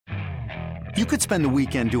You could spend the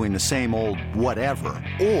weekend doing the same old whatever,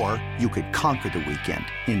 or you could conquer the weekend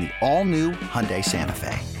in the all-new Hyundai Santa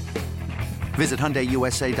Fe. Visit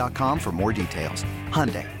HyundaiUSA.com for more details.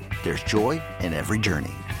 Hyundai, there's joy in every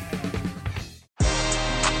journey.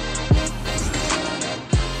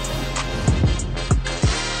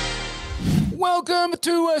 Welcome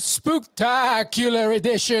to a spooktacular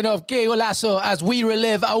edition of Que Golazo as we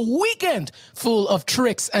relive a weekend full of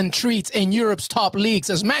tricks and treats in Europe's top leagues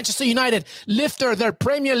as Manchester United lifted their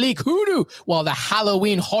Premier League hoodoo while the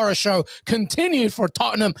Halloween horror show continued for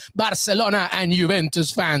Tottenham, Barcelona and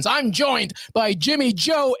Juventus fans. I'm joined by Jimmy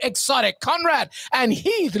Joe Exotic Conrad and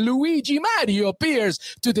Heath Luigi Mario Pierce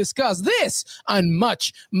to discuss this and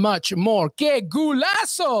much, much more. Que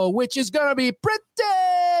Golazo, which is going to be pretty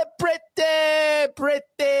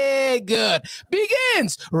good,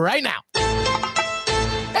 begins right now.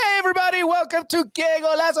 Hey everybody, welcome to Que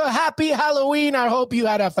Golazo. Happy Halloween. I hope you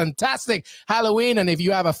had a fantastic Halloween, and if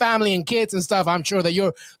you have a family and kids and stuff, I'm sure that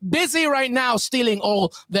you're busy right now stealing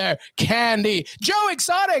all their candy. Joe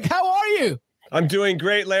Exotic, how are you? I'm doing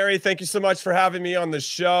great, Larry. Thank you so much for having me on the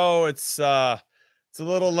show. It's a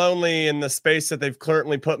little lonely in the space that they've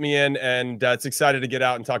currently put me in, and it's excited to get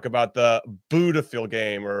out and talk about the Budafield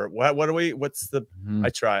game, or what are we? What's the? I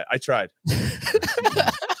tried.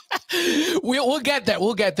 We'll get there.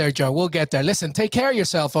 We'll get there, Joe. We'll get there. Listen, take care of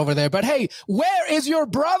yourself over there. But hey, where is your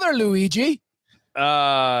brother, Luigi?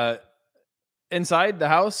 Inside the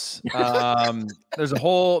house. There's a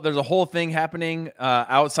whole thing happening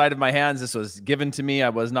outside of my hands. This was given to me. I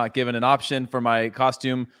was not given an option for my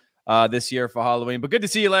costume this year for Halloween. But good to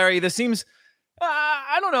see you, Larry. This seems,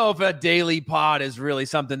 I don't know if a daily pod is really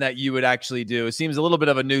something that you would actually do. It seems a little bit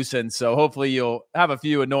of a nuisance. So hopefully you'll have a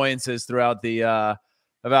few annoyances throughout the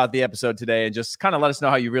about the episode today and just kind of let us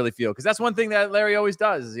know how you really feel. Because that's one thing that Larry always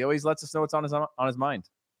does. Is he always lets us know what's on his mind.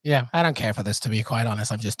 Yeah, I don't care for this, to be quite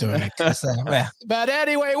honest. I'm just doing it. Yeah. But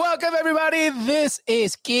anyway, welcome, everybody. This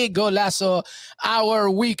is Que Golazo, our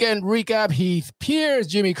weekend recap. Heath Pierce,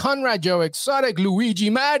 Jimmy Conrad, Joe Exotic, Luigi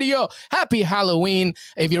Mario. Happy Halloween.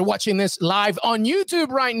 If you're watching this live on YouTube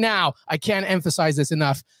right now, I can't emphasize this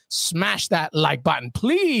enough. Smash that like button,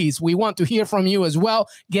 please. We want to hear from you as well.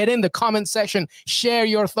 Get in the comment section, share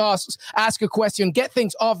your thoughts, ask a question, get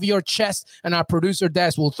things off your chest, and our producer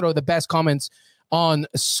Des will throw the best comments on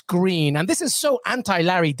screen. And this is so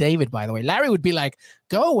anti-Larry David, by the way. Larry would be like,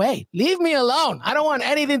 go away, leave me alone. I don't want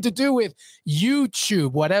anything to do with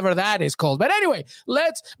YouTube, whatever that is called. But anyway,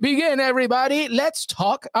 let's begin, everybody. Let's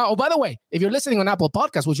talk. Oh, by the way, if you're listening on Apple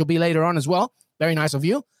Podcasts, which will be later on as well, very nice of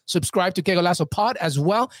you. Subscribe to Que Golazo Pod as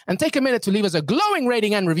well. And take a minute to leave us a glowing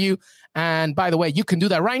rating and review. And by the way, you can do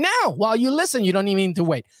that right now while you listen. You don't even need to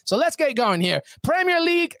wait. So let's get going here. Premier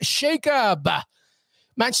League shakeup.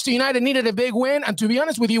 Manchester United needed a big win, and to be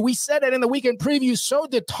honest with you, we said it in the weekend preview, so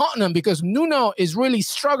did Tottenham, because Nuno is really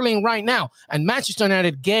struggling right now, and Manchester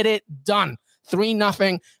United get it done.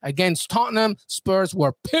 3-0 against Tottenham. Spurs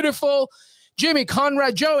were pitiful. Jimmy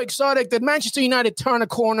Conrad, Joe Exotic, did Manchester United turn a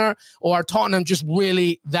corner, or are Tottenham just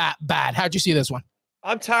really that bad? How'd you see this one?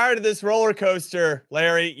 I'm tired of this roller coaster,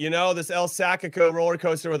 Larry. You know, this El Sacico roller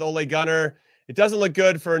coaster with Ole Gunnar. It doesn't look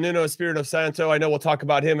good for Nuno Espirito Santo. I know we'll talk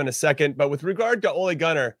about him in a second, but with regard to Ole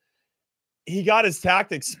Gunnar, he got his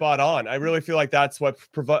tactics spot on. I really feel like that's what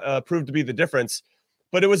proved to be the difference.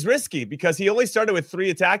 But it was risky because he only started with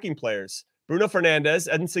 3 attacking players: Bruno Fernandes,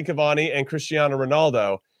 Edinson Cavani, and Cristiano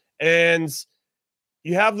Ronaldo. And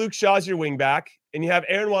you have Luke Shaw as your wing back, and you have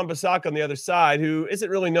Aaron Wan-Bissaka on the other side, who isn't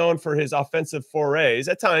really known for his offensive forays.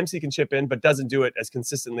 At times he can chip in, but doesn't do it as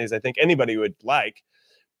consistently as I think anybody would like.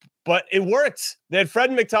 But it worked. They had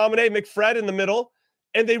Fred and McFred in the middle,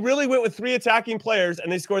 and they really went with 3 attacking players,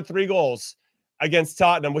 and they scored 3 goals against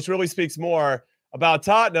Tottenham, which really speaks more about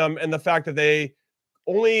Tottenham and the fact that they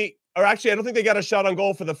I don't think they got a shot on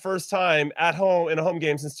goal for the first time at home in a home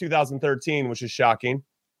game since 2013, which is shocking.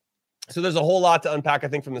 So there's a whole lot to unpack, I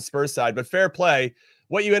think, from the Spurs side. But fair play,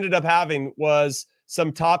 what you ended up having was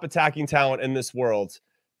some top attacking talent in this world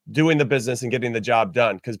doing the business and getting the job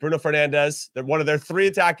done. Because Bruno Fernandes, they're one of their 3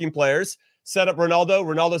 attacking players, set up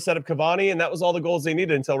Ronaldo set up Cavani, and that was all the goals they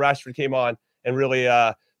needed until Rashford came on and really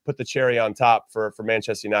put the cherry on top for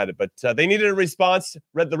Manchester United. But they needed a response,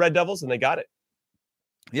 the Red Devils, and they got it.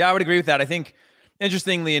 Yeah, I would agree with that. I think,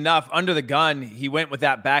 interestingly enough, under the gun, he went with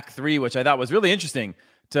that back 3, which I thought was really interesting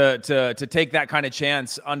to take that kind of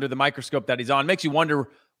chance under the microscope that he's on. Makes you wonder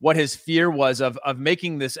what his fear was of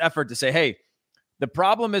making this effort to say, hey, the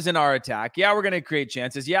problem is in our attack. Yeah, we're going to create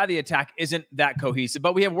chances. Yeah, the attack isn't that cohesive,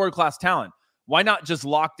 but we have world-class talent. Why not just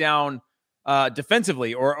lock down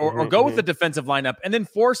defensively or go with the defensive lineup and then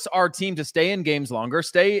force our team to stay in games longer,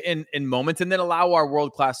 stay in moments, and then allow our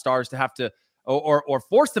world-class stars to have to or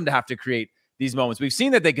force them to have to create these moments. We've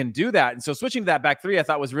seen that they can do that. And so switching to that back three, I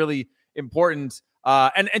thought was really important.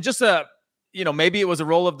 And just maybe it was a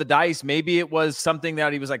roll of the dice. Maybe it was something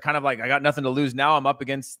that he was like, kind of like, I got nothing to lose now. I'm up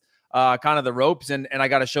against kind of the ropes and I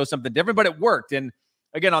got to show something different, but it worked. And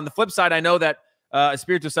again, on the flip side, I know that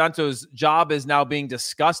Espirito Santo's job is now being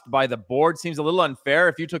discussed by the board. Seems a little unfair.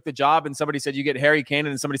 If you took the job and somebody said you get Harry Kane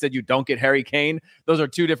and somebody said you don't get Harry Kane, those are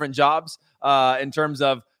two different jobs in terms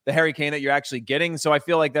of the Harry Kane that you're actually getting. So I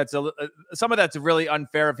feel like that's some of that's really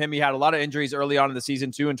unfair of him. He had a lot of injuries early on in the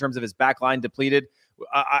season too, in terms of his back line depleted.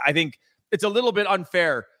 I think it's a little bit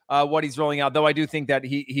unfair what he's rolling out, though I do think that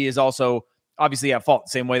he is also obviously at fault,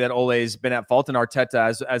 same way that Ole's been at fault, and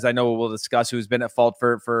Arteta, as I know we'll discuss, who's been at fault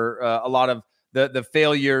for a lot of the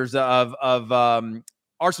failures of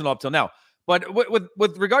Arsenal up till now. But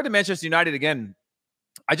with regard to Manchester United, again,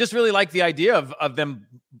 I just really like the idea of them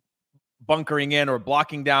bunkering in or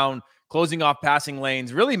blocking down, closing off passing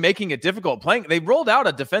lanes, really making it difficult playing. They rolled out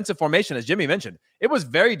a defensive formation, as Jimmy mentioned. It was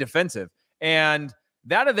very defensive, and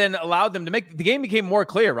that then allowed them to make the game became more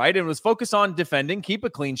clear, right? It was focused on defending, keep a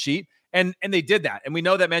clean sheet, and they did that. And we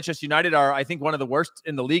know that Manchester United are, I think, one of the worst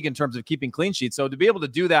in the league in terms of keeping clean sheets. So to be able to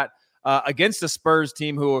do that against a Spurs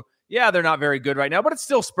team who, they're not very good right now, but it's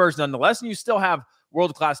still Spurs nonetheless, and you still have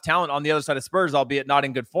world-class talent on the other side of Spurs, albeit not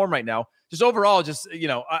in good form right now. Just overall,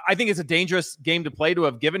 I think it's a dangerous game to play to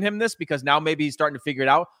have given him this, because now maybe he's starting to figure it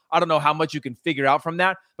out. I don't know how much you can figure out from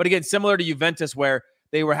that. But again, similar to Juventus, where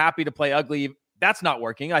they were happy to play ugly, that's not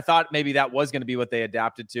working. I thought maybe that was going to be what they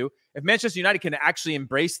adapted to. If Manchester United can actually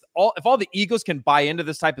embrace if all the egos can buy into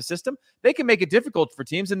this type of system, they can make it difficult for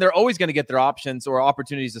teams, and they're always going to get their options or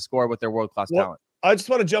opportunities to score with their world-class talent. I just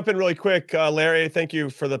want to jump in really quick, Larry. Thank you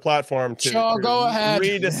for the platform to go ahead.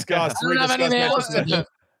 Rediscuss.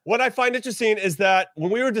 What I find interesting is that when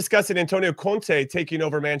we were discussing Antonio Conte taking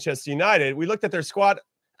over Manchester United, we looked at their squad.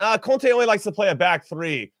 Conte only likes to play a back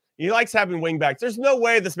three. He likes having wing backs. There's no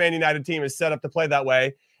way this Man United team is set up to play that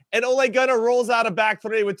way. And Ole Gunnar rolls out a back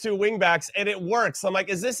three with two wing backs, and it works. I'm like,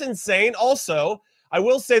 is this insane? Also, I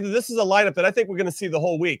will say that this is a lineup that I think we're going to see the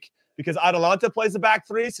whole week, because Atalanta plays a back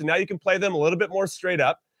three, so now you can play them a little bit more straight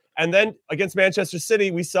up. And then against Manchester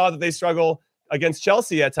City, we saw that they struggle against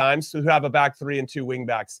Chelsea at times to have a back three and two wing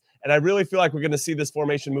backs. And I really feel like we're going to see this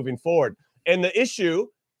formation moving forward. And the issue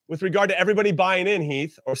with regard to everybody buying in,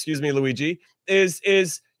 Luigi,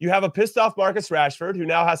 is you have a pissed off Marcus Rashford, who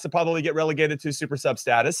now has to probably get relegated to super sub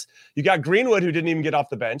status. You got Greenwood, who didn't even get off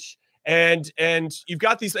the bench. And you've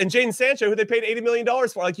got these, and Jadon Sancho, who they paid $80 million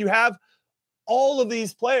for. Like, you have all of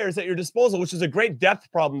these players at your disposal, which is a great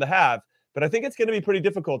depth problem to have. But I think it's going to be pretty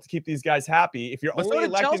difficult to keep these guys happy if you're only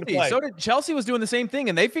electing to play. So did Chelsea was doing the same thing,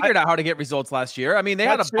 and they figured out how to get results last year. I mean, they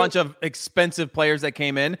had a bunch of expensive players that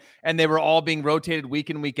came in, and they were all being rotated week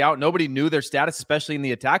in, week out. Nobody knew their status, especially in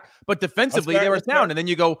the attack. But defensively, they were sound. And then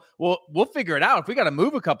you go, well, we'll figure it out. If we got to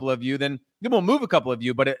move a couple of you, then we'll move a couple of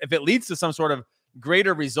you. But if it leads to some sort of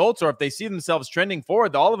greater results, or if they see themselves trending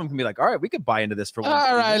forward, all of them can be like, all right, we could buy into this for one.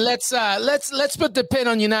 All right, let's put the pin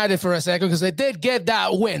on United for a second, because they did get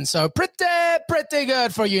that win, so pretty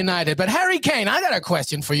good for United. But Harry Kane, I got a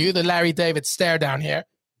question for you. The Larry David stare down here.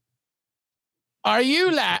 Are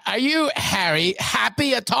you Harry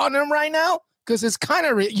happy at Tottenham right now? Because it's kind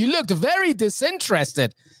of you looked very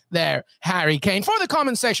disinterested there, Harry Kane. For the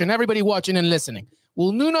comment section, everybody watching and listening,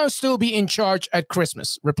 will Nuno still be in charge at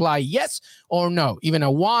Christmas? Reply yes or no, even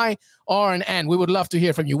a Y or an N. We would love to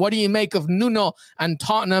hear from you. What do you make of Nuno and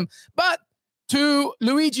Tottenham? But to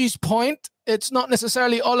Luigi's point, it's not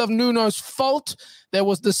necessarily all of Nuno's fault. There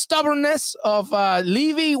was the stubbornness of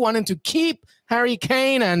Levy wanting to keep Harry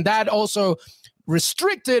Kane, and that also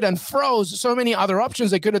restricted and froze so many other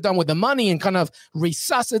options they could have done with the money and kind of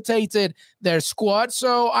resuscitated their squad.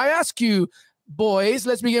 So I ask you, boys,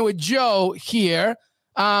 let's begin with Joe here.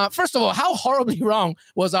 First of all, how horribly wrong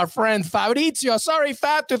was our friend Fabrizio? Sorry,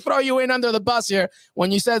 Fab, to throw you in under the bus here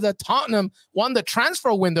when you said that Tottenham won the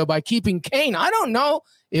transfer window by keeping Kane. I don't know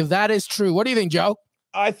if that is true. What do you think, Joe?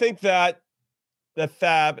 I think that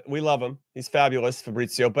Fab, we love him. He's fabulous,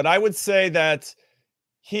 Fabrizio. But I would say that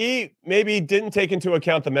he maybe didn't take into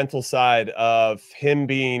account the mental side of him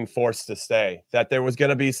being forced to stay, that there was going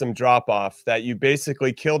to be some drop-off, that you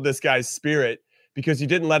basically killed this guy's spirit because you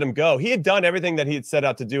didn't let him go. He had done everything that he had set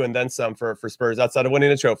out to do and then some for Spurs outside of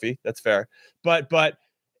winning a trophy. That's fair. But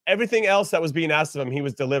everything else that was being asked of him, he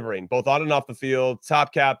was delivering, both on and off the field,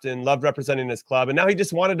 top captain, loved representing his club. And now he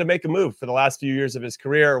just wanted to make a move for the last few years of his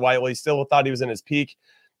career while he still thought he was in his peak.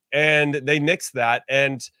 And they nixed that.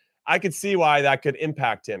 And I could see why that could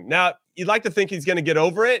impact him. Now, you'd like to think he's going to get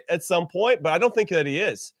over it at some point, but I don't think that he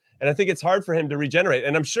is. And I think it's hard for him to regenerate.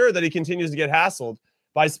 And I'm sure that he continues to get hassled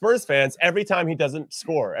by Spurs fans every time he doesn't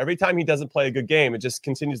score. Every time he doesn't play a good game, it just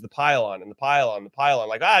continues to pile on and the pile on, the pile on.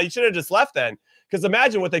 Like, you should have just left then. Because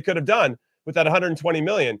imagine what they could have done with that $120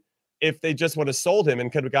 million if they just would have sold him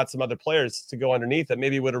and could have got some other players to go underneath that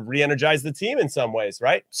maybe would have re-energized the team in some ways,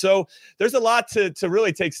 right? So there's a lot to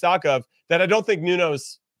really take stock of that I don't think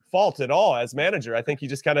Nuno's fault at all as manager. I think he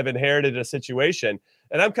just kind of inherited a situation.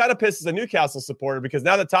 And I'm kind of pissed as a Newcastle supporter because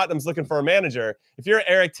now that Tottenham's looking for a manager, if you're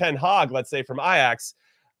Erik ten Hag, let's say from Ajax,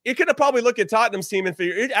 you could probably look at Tottenham's team and if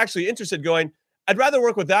you're actually interested going, I'd rather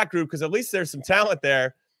work with that group because at least there's some talent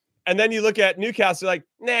there. And then you look at Newcastle, like,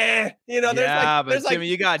 nah, there's Jimmy,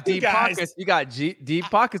 you got deep pockets. You got deep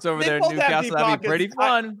pockets over there in Newcastle. That'd be pretty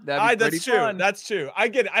fun. That's true. That's true. I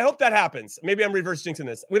get it. I hope that happens. Maybe I'm reverse jinxing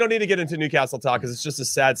this. We don't need to get into Newcastle talk because it's just a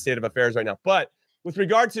sad state of affairs right now. But with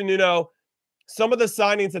regard to Nuno, some of the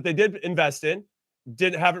signings that they did invest in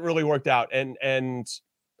haven't really worked out. And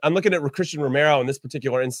I'm looking at Christian Romero in this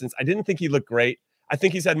particular instance. I didn't think he looked great. I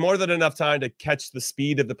think he's had more than enough time to catch the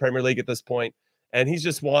speed of the Premier League at this point. And he's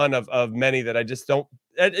just one of many that I just don't.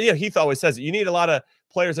 Heath always says it. You need a lot of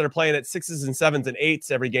players that are playing at 6s and 7s and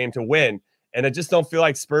 8s every game to win. And I just don't feel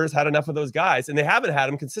like Spurs had enough of those guys. And they haven't had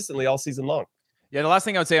them consistently all season long. Yeah, the last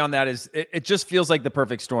thing I would say on that is it just feels like the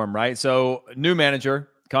perfect storm, right? So new manager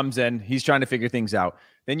comes in. He's trying to figure things out.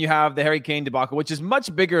 Then you have the Harry Kane debacle, which is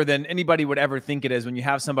much bigger than anybody would ever think it is when you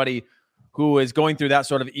have somebody who is going through that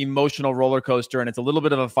sort of emotional roller coaster, and it's a little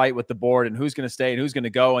bit of a fight with the board and who's going to stay and who's going to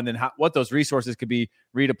go, and then what those resources could be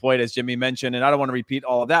redeployed, as Jimmy mentioned. And I don't want to repeat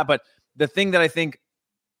all of that, but the thing that I think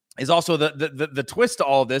is also the twist to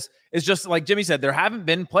all of this is just like Jimmy said, there haven't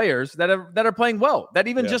been players that are playing well, that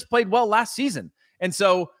even just played well last season. And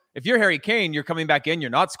so if you're Harry Kane, you're coming back in, you're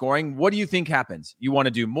not scoring. What do you think happens? You want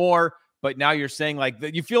to do more, but now you're saying like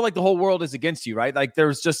you feel like the whole world is against you, right? Like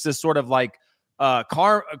there's just this sort of like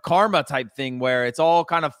karma type thing where it's all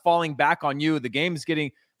kind of falling back on you. The games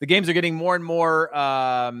are getting more and more.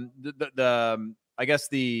 I guess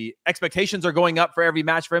the expectations are going up for every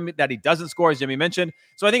match for him that he doesn't score, as Jimmy mentioned.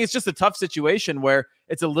 So I think it's just a tough situation where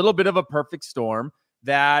it's a little bit of a perfect storm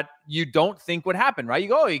that you don't think would happen, right? You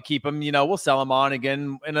go, you keep him, we'll sell him on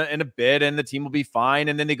again in a bid and the team will be fine.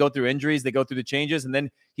 And then they go through injuries, they go through the changes, and then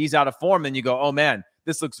he's out of form. And you go, oh man,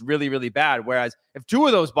 this looks really, really bad. Whereas if two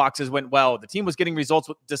of those boxes went well, the team was getting results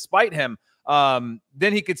despite him,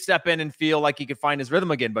 then he could step in and feel like he could find his rhythm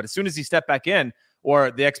again. But as soon as he stepped back in or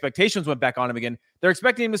the expectations went back on him again, they're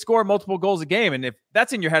expecting him to score multiple goals a game. And if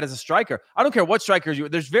that's in your head as a striker, I don't care what strikers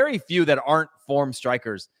there's very few that aren't form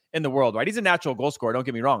strikers in the world, right? He's a natural goal scorer, don't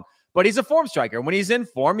get me wrong, but he's a form striker. When he's in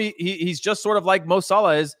form, he's just sort of like Mo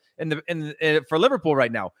Salah is for Liverpool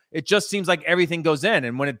right now. It just seems like everything goes in,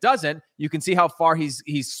 and when it doesn't, you can see how far he's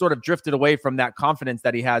sort of drifted away from that confidence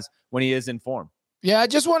that he has when he is in form. Yeah, I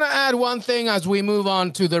just want to add one thing as we move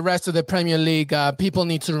on to the rest of the Premier League. People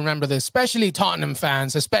need to remember this, especially Tottenham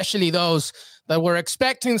fans, especially those that were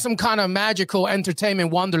expecting some kind of magical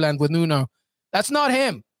entertainment wonderland with Nuno. That's not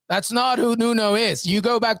him. That's not who Nuno is. You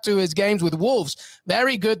go back to his games with Wolves,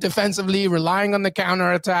 very good defensively, relying on the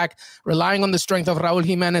counterattack, relying on the strength of Raúl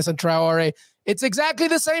Jiménez and Traoré. It's exactly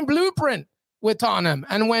the same blueprint with Tottenham.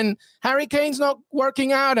 And when Harry Kane's not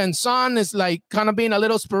working out and Son is like kind of being a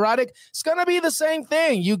little sporadic, it's going to be the same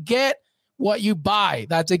thing. You get what you buy.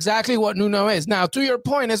 That's exactly what Nuno is. Now, to your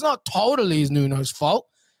point, it's not totally Nuno's fault,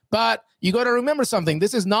 but you got to remember something.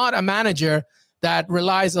 This is not a manager that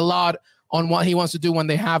relies a lot on what he wants to do when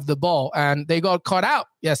they have the ball. And they got caught out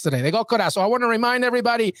yesterday. They got caught out. So I want to remind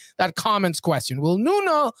everybody that comments question. Will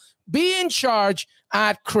Nuno be in charge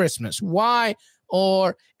at Christmas? Why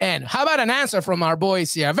or and? How about an answer from our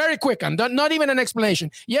boys here? Very quick. Not even an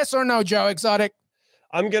explanation. Yes or no, Joe Exotic?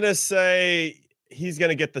 I'm going to say he's going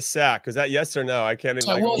to get the sack. Is that yes or no? I can't even.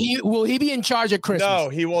 So will he be in charge at Christmas? No,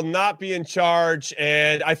 he will not be in charge.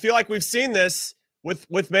 And I feel like we've seen this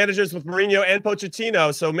with managers, with Mourinho and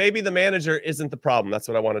Pochettino. So maybe the manager isn't the problem. That's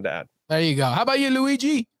what I wanted to add. There you go. How about you,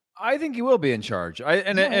 Luigi? I think he will be in charge.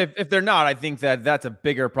 If they're not, I think that's a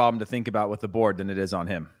bigger problem to think about with the board than it is on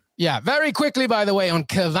him. Yeah, very quickly, by the way, on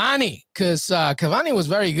Cavani, because Cavani was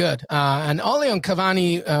very good. And Ole on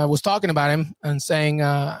Cavani was talking about him and saying,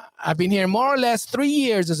 I've been here more or less 3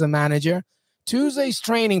 years as a manager. Tuesday's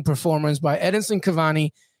training performance by Edinson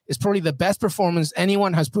Cavani is probably the best performance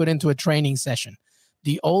anyone has put into a training session.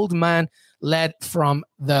 The old man led from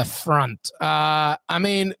the front. I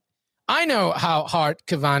mean, I know how hard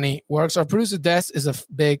Cavani works. Our producer Des is a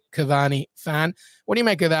big Cavani fan. What do you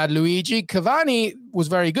make of that, Luigi? Cavani was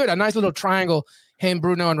very good. A nice little triangle him,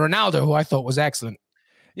 Bruno, and Ronaldo, who I thought was excellent.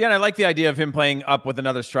 Yeah, and I like the idea of him playing up with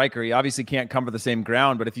another striker. He obviously can't cover the same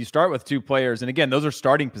ground, but if you start with two players, and again, those are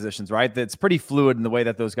starting positions, right? That's pretty fluid in the way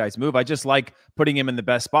that those guys move. I just like putting him in the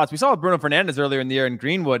best spots. We saw with Bruno Fernandes earlier in the year in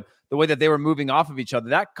Greenwood, the way that they were moving off of each other.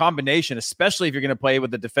 That combination, especially if you're going to play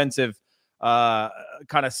with a defensive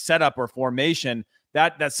kind of setup or formation,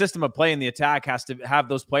 that system of play in the attack has to have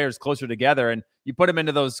those players closer together, and you put him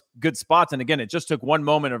into those good spots. And again, it just took one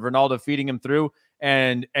moment of Ronaldo feeding him through,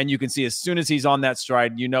 and you can see as soon as he's on that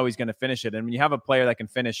stride, you know he's going to finish it. And when you have a player that can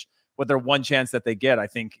finish with their one chance that they get, I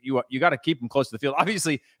think you got to keep him close to the field.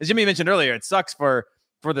 Obviously, as Jimmy mentioned earlier, it sucks for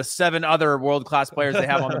the 7 other world-class players they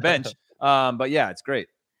have on the bench. But yeah, it's great.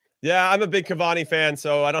 Yeah, I'm a big Cavani fan,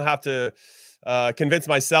 so I don't have to convince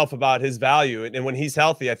myself about his value. And when he's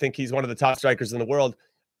healthy, I think he's one of the top strikers in the world.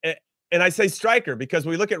 And I say striker because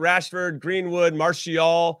we look at Rashford, Greenwood,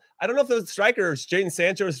 Martial. I don't know if those strikers, Jadon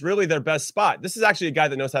Sancho, is really their best spot. This is actually a guy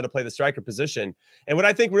that knows how to play the striker position. And what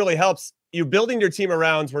I think really helps, you building your team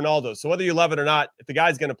around Ronaldo. So whether you love it or not, if the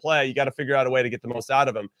guy's going to play, you got to figure out a way to get the most out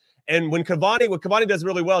of him. And what Cavani does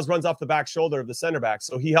really well is runs off the back shoulder of the center back.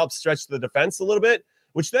 So he helps stretch the defense a little bit,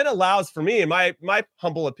 which then allows for me, in my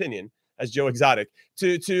humble opinion, as Joe Exotic,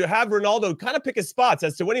 to have Ronaldo kind of pick his spots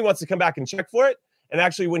as to when he wants to come back and check for it. And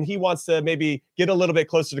actually, when he wants to maybe get a little bit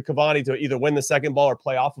closer to Cavani to either win the second ball or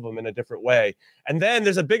play off of him in a different way. And then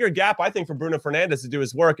there's a bigger gap, I think, for Bruno Fernandes to do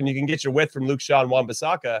his work, and you can get your width from Luke Shaw and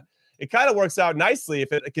Wan-Bissaka. It kind of works out nicely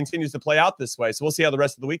if it continues to play out this way. So we'll see how the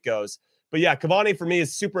rest of the week goes. But yeah, Cavani for me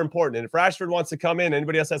is super important. And if Rashford wants to come in,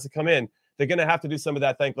 anybody else has to come in, they're going to have to do some of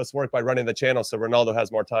that thankless work by running the channel so Ronaldo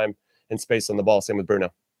has more time and space on the ball. Same with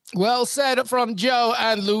Bruno. Well said from Joe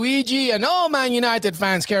and Luigi. And all Man United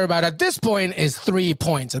fans care about at this point is 3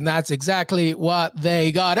 points. And that's exactly what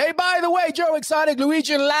they got. Hey, by the way, Joe Exotic,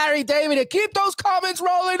 Luigi, and Larry, David, keep those comments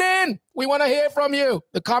rolling in. We want to hear from you.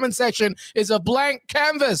 The comment section is a blank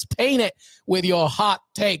canvas. Paint it with your hot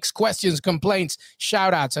takes, questions, complaints,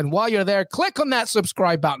 shout outs. And while you're there, click on that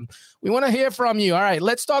subscribe button. We want to hear from you. All right,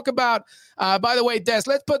 let's talk about, by the way, Des,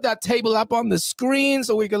 let's put that table up on the screen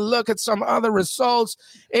so we can look at some other results,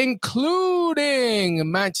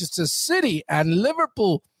 including Manchester City and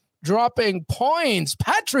Liverpool dropping points.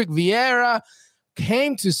 Patrick Vieira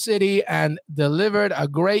came to City and delivered a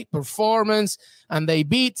great performance, and they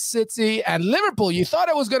beat City and Liverpool. You thought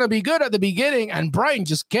it was going to be good at the beginning, and Brighton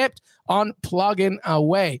just kept on plugging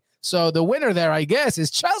away. So the winner there, I guess,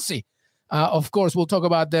 is Chelsea. Of course, we'll talk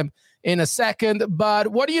about them in a second. But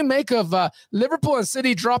what do you make of Liverpool and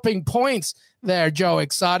City dropping points there, Joe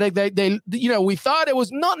Exotic? They we thought it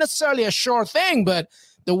was not necessarily a sure thing, but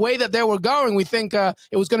the way that they were going, we think it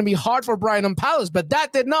was going to be hard for Brighton and Palace, but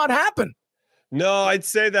that did not happen. No, I'd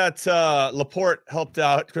say that Laporte helped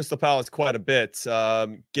out Crystal Palace quite a bit.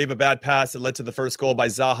 Gave a bad pass that led to the first goal by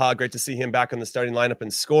Zaha. Great to see him back in the starting lineup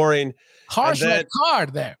and scoring. Harsh red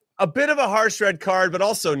card there. A bit of a harsh red card, but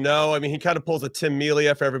also no. I mean, he kind of pulls a Tim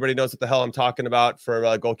Melia, if everybody knows what the hell I'm talking about, for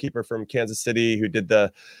a goalkeeper from Kansas City who did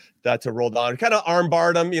that to roll down. Kind of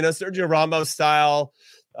armbarred him, Sergio Ramos style.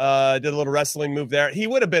 Did a little wrestling move there. He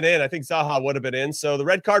would have been in. I think Zaha would have been in. So the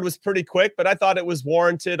red card was pretty quick, but I thought it was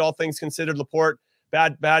warranted. All things considered, Laporte,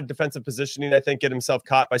 bad defensive positioning. I think get himself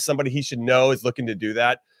caught by somebody he should know is looking to do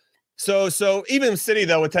that. So even City,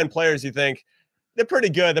 though, with 10 players, you think they're pretty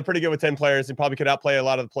good. They're pretty good with 10 players and probably could outplay a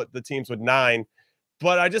lot of the teams with 9.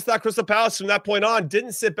 But I just thought Crystal Palace from that point on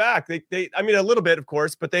didn't sit back. They I mean, a little bit, of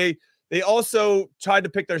course, but they also tried to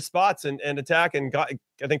pick their spots and attack. And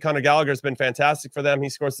I think Conor Gallagher has been fantastic for them. He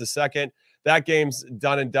scores the second. That game's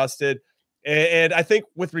done and dusted. And I think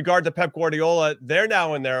with regard to Pep Guardiola, they're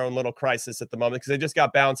now in their own little crisis at the moment because they just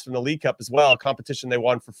got bounced from the League Cup as well, a competition they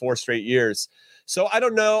won for 4 straight years. So I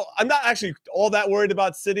don't know. I'm not actually all that worried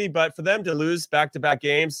about City, but for them to lose back-to-back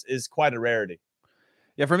games is quite a rarity.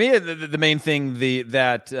 Yeah, for me, the main thing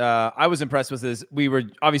that I was impressed with is we were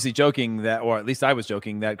obviously joking that, or at least I was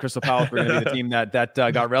joking, that Crystal Palace were going to be the team that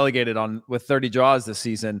got relegated with 30 draws this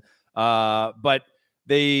season. But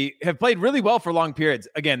they have played really well for long periods.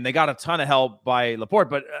 Again, they got a ton of help by Laporte,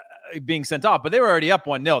 but being sent off. But they were already up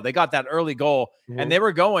 1-0. They got that early goal, and they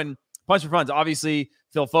were going punch for funds. Obviously,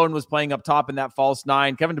 Phil Foden was playing up top in that false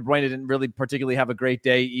 9. Kevin De Bruyne didn't really particularly have a great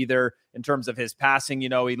day either in terms of his passing.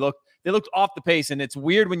 They looked off the pace, and it's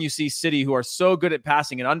weird when you see City, who are so good at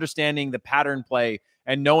passing and understanding the pattern play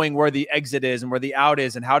and knowing where the exit is and where the out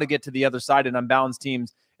is and how to get to the other side in unbalanced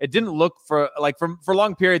teams. It didn't look for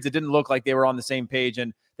long periods. It didn't look like they were on the same page,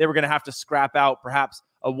 and they were going to have to scrap out perhaps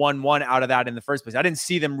a 1-1 out of that in the first place. I didn't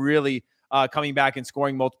see them really coming back and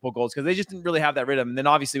scoring multiple goals because they just didn't really have that rhythm. And then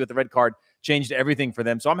obviously with the red card changed everything for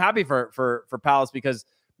them. So I'm happy for Palace because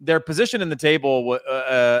their position in the table,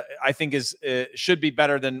 I think should be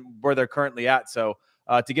better than where they're currently at. So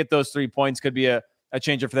to get those 3 points could be a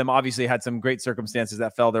changer for them. Obviously had some great circumstances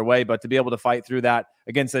that fell their way, but to be able to fight through that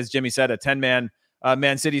against, as Jimmy said, a 10-man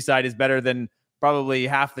Man City side is better than probably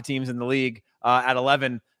half the teams in the league at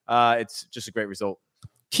 11. It's just a great result.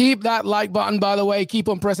 Keep that like button, by the way. Keep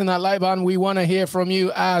on pressing that like button. We want to hear from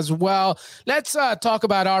you as well. Let's talk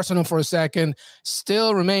about Arsenal for a second.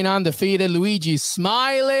 Still remain undefeated. Luigi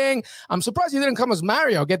smiling. I'm surprised he didn't come as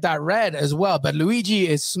Mario, get that red as well. But Luigi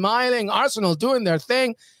is smiling. Arsenal doing their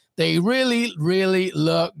thing. They really, really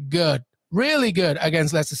look good. Really good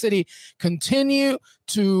against Leicester City. Continue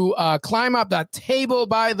to climb up that table,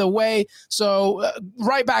 by the way. So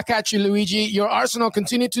right back at you, Luigi. Your Arsenal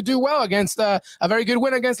continue to do well against a very good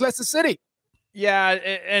win against Leicester City. Yeah,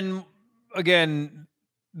 and again,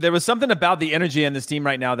 there was something about the energy in this team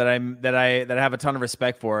right now that I have a ton of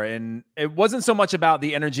respect for. And it wasn't so much about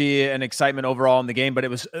the energy and excitement overall in the game, but it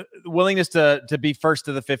was willingness to be first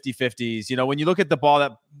to the 50-50s. You know, when you look at the ball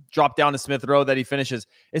that dropped down to Smith Rowe that he finishes,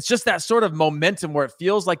 it's just that sort of momentum where it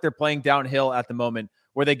feels like they're playing downhill at the moment,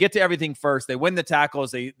 where they get to everything first, they win the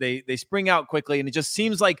tackles, they spring out quickly, and it just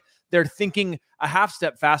seems like they're thinking a half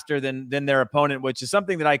step faster than their opponent, which is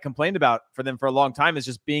something that I complained about for them for a long time, is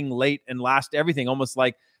just being late and last everything, almost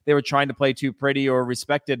like they were trying to play too pretty or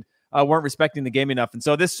weren't respecting the game enough. And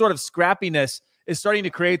so this sort of scrappiness is starting to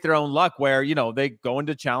create their own luck where, you know, they go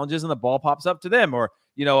into challenges and the ball pops up to them, or,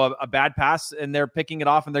 you know, a bad pass and they're picking it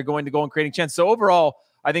off and they're going to go and creating chance. So overall,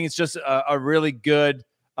 I think it's just a really good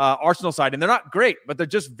Arsenal side, and they're not great, but they're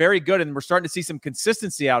just very good. And we're starting to see some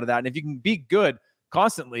consistency out of that. And if you can be good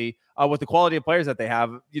constantly with the quality of players that they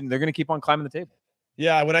have, you know, they're going to keep on climbing the table.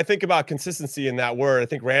 Yeah, when I think about consistency in that word, I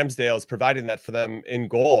think Ramsdale is providing that for them in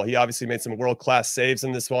goal. He obviously made some world-class saves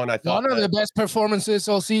in this one. I thought one of the best performances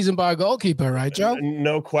all season by a goalkeeper, right, Joe?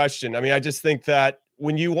 No question. I mean, I just think that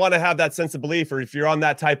when you want to have that sense of belief, or if you're on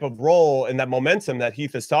that type of role and that momentum that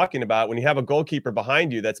Heath is talking about, when you have a goalkeeper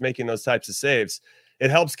behind you that's making those types of saves, it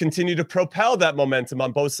helps continue to propel that momentum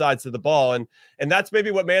on both sides of the ball. And that's maybe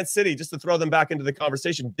what Man City, just to throw them back into the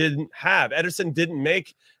conversation, didn't have. Ederson didn't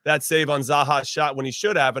make that save on Zaha's shot when he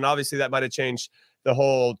should have. And obviously that might have changed the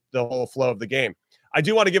whole flow of the game. I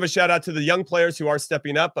do want to give a shout out to the young players who are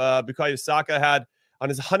stepping up. Bukayo Saka had, on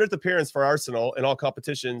his 100th appearance for Arsenal in all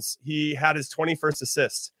competitions, he had his 21st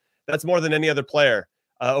assist. That's more than any other player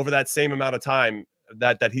over that same amount of time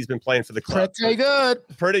that he's been playing for the club.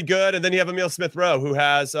 Pretty good. And then you have Emile Smith Rowe, who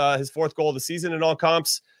has his 4th goal of the season in all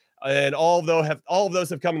comps, and all of those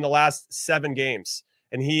have come in the last 7 games.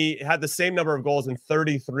 And he had the same number of goals in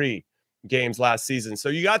 33 games last season. So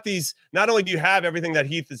you got these. Not only do you have everything that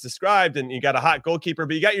Heath has described, and you got a hot goalkeeper,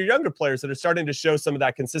 but you got your younger players that are starting to show some of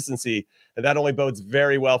that consistency, and that only bodes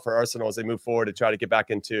very well for Arsenal as they move forward to try to get back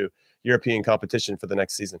into European competition for the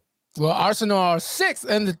next season. Well, Arsenal are 6th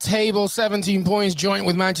in the table, 17 points, joint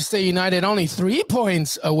with Manchester United, only 3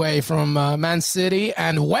 points away from Man City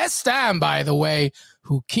and West Ham, by the way,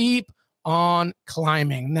 who keep on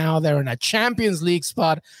climbing. Now they're in a Champions League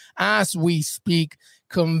spot as we speak,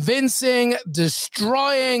 convincing,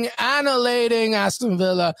 destroying, annihilating Aston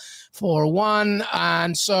Villa 4-1.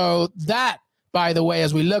 And so that, by the way,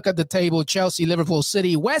 as we look at the table, Chelsea, Liverpool,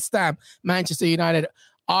 City, West Ham, Manchester United,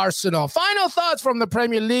 Arsenal. Final thoughts from the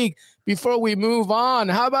Premier League before we move on.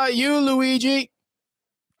 How about you, Luigi?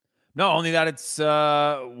 No, only that it's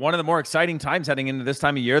one of the more exciting times heading into this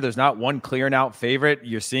time of year. There's not one clear and out favorite.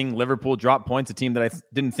 You're seeing Liverpool drop points, a team that I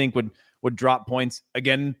didn't think would drop points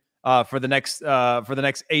again for the next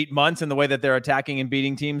 8 months in the way that they're attacking and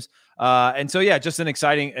beating teams. And so, yeah, just an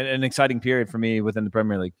exciting period for me within the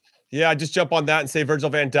Premier League. Yeah, I just jump on that and say Virgil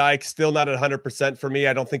van Dijk still not at 100% for me.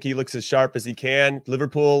 I don't think he looks as sharp as he can.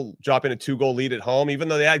 Liverpool dropping a 2-goal lead at home, even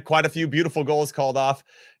though they had quite a few beautiful goals called off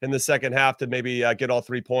in the second half to maybe get all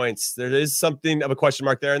 3 points. There is something of a question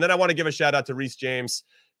mark there. And then I want to give a shout out to Reece James.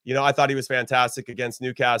 You know, I thought he was fantastic against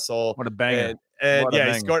Newcastle. What a banger.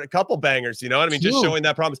 He scored a couple bangers, you know what I mean? Just showing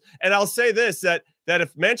that promise. And I'll say this, that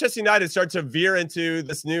if Manchester United start to veer into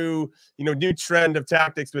this new trend of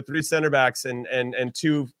tactics with 3 center backs and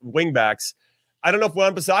 2 wing backs, I don't know if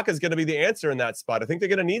Wan-Bissaka is going to be the answer in that spot. I think they're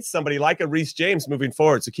going to need somebody like a Reece James moving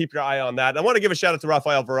forward. So keep your eye on that. I want to give a shout out to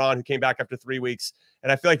Rafael Varane, who came back after 3 weeks.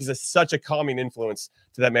 And I feel like he's such a calming influence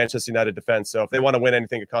to that Manchester United defense. So if they want to win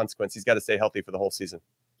anything of consequence, he's got to stay healthy for the whole season.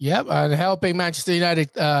 Yep, and helping Manchester United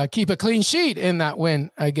keep a clean sheet in that win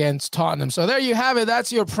against Tottenham. So there you have it.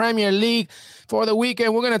 That's your Premier League for the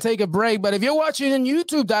weekend. We're going to take a break, but if you're watching on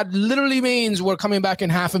YouTube, that literally means we're coming back in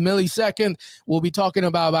half a millisecond. We'll be talking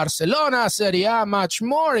about Barcelona, Serie A, much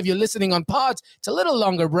more. If you're listening on pods, it's a little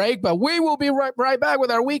longer break, but we will be right back with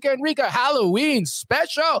our Weekend Recap Halloween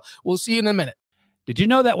special. We'll see you in a minute. Did you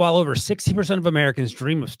know that while over 60% of Americans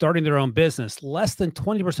dream of starting their own business, less than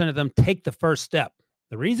 20% of them take the first step?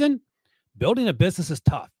 The reason? Building a business is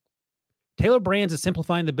tough. Taylor Brands is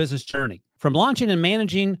simplifying the business journey. From launching and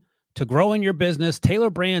managing to growing your business, Taylor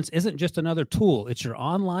Brands isn't just another tool. It's your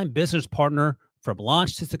online business partner from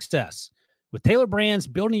launch to success. With Taylor Brands,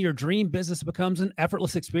 building your dream business becomes an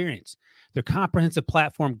effortless experience. Their comprehensive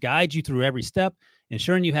platform guides you through every step,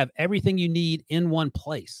 ensuring you have everything you need in one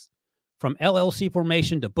place. From LLC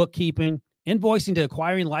formation to bookkeeping, invoicing to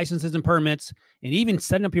acquiring licenses and permits, and even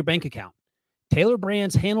setting up your bank account, Taylor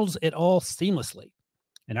Brands handles it all seamlessly.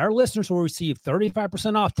 And our listeners will receive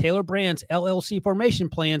 35% off Taylor Brands LLC formation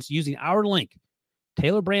plans using our link,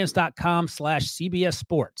 taylorbrands.com/CBS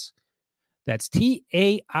Sports. That's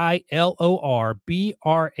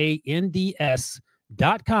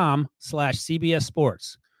TAILORBRANDS.com/CBS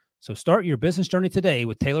Sports. So start your business journey today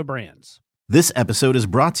with Taylor Brands. This episode is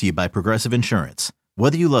brought to you by Progressive Insurance.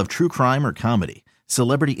 Whether you love true crime or comedy,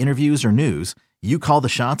 celebrity interviews or news, you call the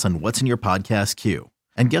shots on what's in your podcast queue.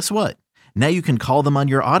 And guess what? Now you can call them on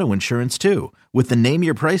your auto insurance too with the Name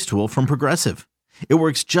Your Price tool from Progressive. It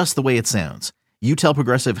works just the way it sounds. You tell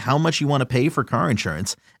Progressive how much you want to pay for car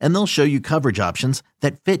insurance, and they'll show you coverage options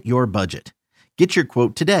that fit your budget. Get your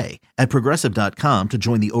quote today at Progressive.com to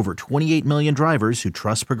join the over 28 million drivers who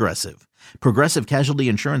trust Progressive. Progressive Casualty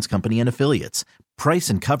Insurance Company and Affiliates. Price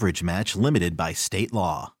and coverage match limited by state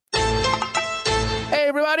law. Hey,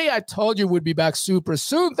 everybody, I told you we'd be back super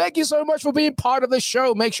soon. Thank you so much for being part of the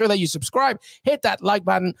show. Make sure that you subscribe, hit that like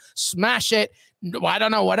button, smash it. I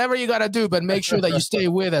don't know, whatever you got to do, but make sure that you stay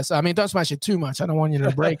with us. I mean, don't smash it too much. I don't want you to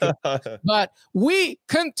break it. But we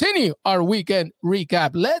continue our weekend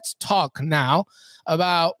recap. Let's talk now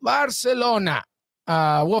about Barcelona.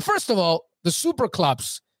 Well, first of all, the super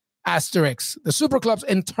clubs, asterisk, the super clubs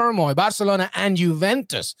in turmoil, Barcelona and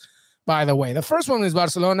Juventus. By the way, the first one is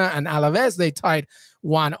Barcelona and Alaves. They tied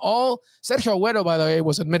 1-1. Sergio Agüero, by the way,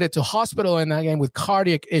 was admitted to hospital in that game with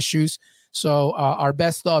cardiac issues. So our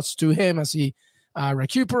best thoughts to him as he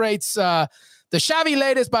recuperates. The Xavi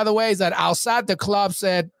latest, by the way, is that Al Sadd, the club,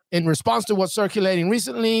 said in response to what's circulating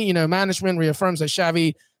recently, management reaffirms that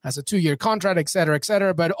Xavi has a 2-year contract, et cetera, et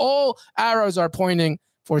cetera. But all arrows are pointing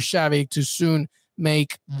for Xavi to soon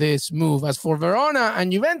make this move. As for Verona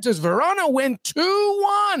and Juventus, Verona win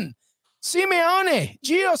 2-1. Simeone,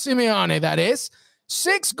 Gio Simeone, that is.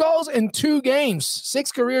 6 goals in 2 games.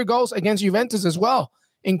 6 career goals against Juventus as well.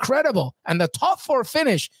 Incredible. And the top 4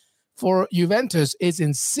 finish for Juventus is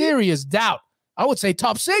in serious doubt. I would say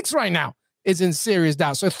top 6 right now is in serious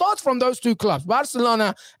doubt. So thoughts from those 2 clubs,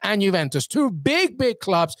 Barcelona and Juventus, 2 big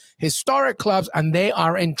clubs, historic clubs, and they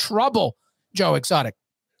are in trouble. Joe Exotic.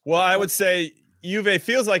 Well, I would say Juve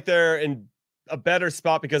feels like they're in a better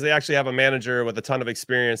spot because they actually have a manager with a ton of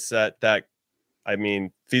experience that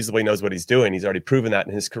feasibly knows what he's doing. He's already proven that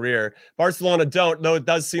in his career. Barcelona don't, though it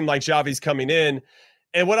does seem like Xavi's coming in.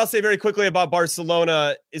 And what I'll say very quickly about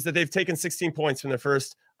Barcelona is that they've taken 16 points from their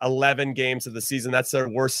first 11 games of the season. That's their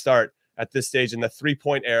worst start at this stage in the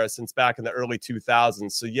 3-point era since back in the early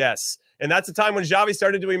 2000s. So yes, and that's the time when Xavi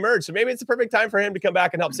started to emerge. So maybe it's a perfect time for him to come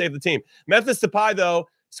back and help save the team. Memphis Depay, though,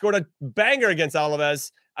 scored a banger against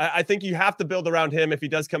Alaves. I think you have to build around him if he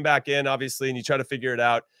does come back in, obviously, and you try to figure it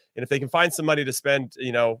out. And if they can find some money to spend,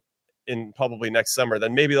 in probably next summer,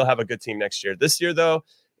 then maybe they'll have a good team next year. This year, though,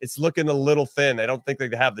 it's looking a little thin. I don't think they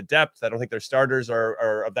have the depth. I don't think their starters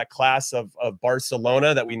are of that class of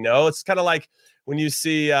Barcelona that we know. It's kind of like when you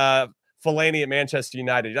see Fellaini at Manchester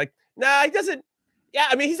United. You're like, nah, he doesn't. Yeah,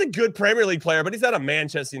 I mean, he's a good Premier League player, but he's not a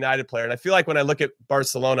Manchester United player. And I feel like when I look at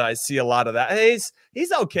Barcelona, I see a lot of that. Hey,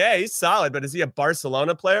 he's okay. He's solid, but is he a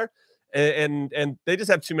Barcelona player? And they just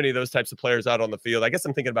have too many of those types of players out on the field. I guess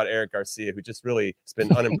I'm thinking about Eric Garcia, who just really has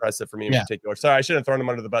been unimpressive for me in particular. Sorry, I shouldn't have thrown him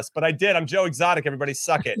under the bus, but I did. I'm Joe Exotic. Everybody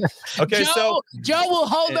suck it. Okay, Joe will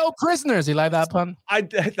hold no prisoners. You like that pun? I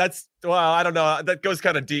don't know. That goes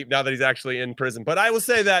kind of deep now that he's actually in prison. But I will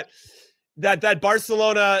say that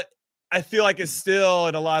Barcelona, I feel like, is still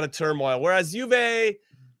in a lot of turmoil. Whereas Juve,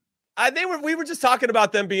 we were just talking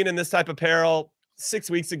about them being in this type of peril 6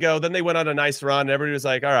 weeks ago. Then they went on a nice run. And everybody was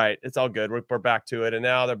like, all right, it's all good. We're back to it. And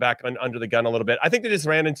now they're back under the gun a little bit. I think they just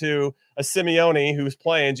ran into a Simeone who's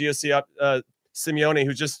playing, Gio Simeone,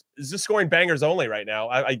 who's just scoring bangers only right now.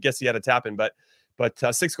 I guess he had a tap in, but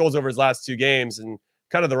but 6 goals over his last 2 games, and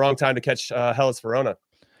kind of the wrong time to catch Hellas Verona.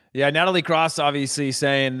 Yeah, Natalie Cross obviously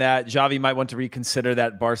saying that Xavi might want to reconsider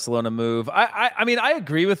that Barcelona move. I mean, I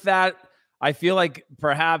agree with that. I feel like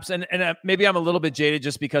perhaps, and maybe I'm a little bit jaded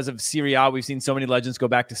just because of Serie A. We've seen so many legends go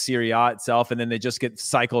back to Serie A itself, and then they just get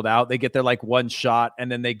cycled out. They get their like one shot,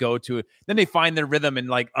 and then they go to, then they find their rhythm in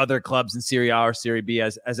like other clubs in Serie A or Serie B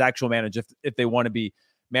as actual managers if they want to be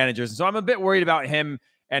managers. And so I'm a bit worried about him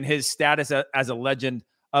and his status as a legend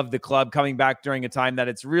of the club coming back during a time that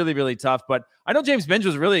it's really, really tough. But I know James Benge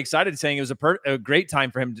was really excited, saying it was a great time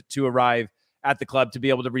for him to arrive at the club, to be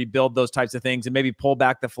able to rebuild those types of things and maybe pull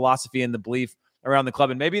back the philosophy and the belief around the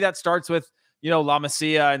club. And maybe that starts with, La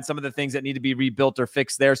Masia and some of the things that need to be rebuilt or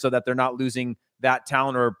fixed there so that they're not losing that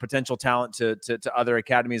talent or potential talent to other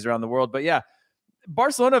academies around the world. But yeah,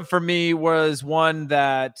 Barcelona for me was one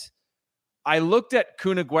that I looked at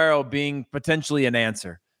Kun Aguero being potentially an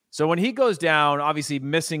answer. So when he goes down, obviously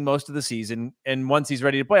missing most of the season, and once he's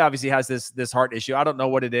ready to play, obviously has this heart issue. I don't know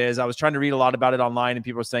what it is. I was trying to read a lot about it online, and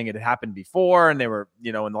people were saying it had happened before, and they were,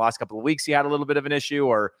 in the last couple of weeks he had a little bit of an issue,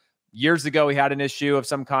 or years ago he had an issue of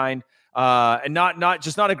some kind, and not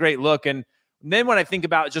a great look. And then when I think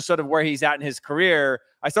about just sort of where he's at in his career,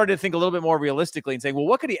 I started to think a little bit more realistically and saying, well,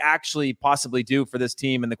 what could he actually possibly do for this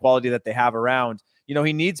team and the quality that they have around?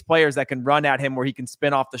 He needs players that can run at him where he can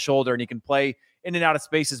spin off the shoulder and he can play in and out of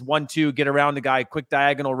spaces, 1-2, get around the guy, quick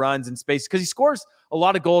diagonal runs in space, because he scores a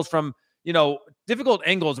lot of goals from, difficult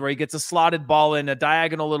angles where he gets a slotted ball in, a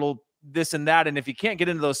diagonal little this and that. And if he can't get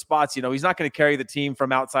into those spots, he's not going to carry the team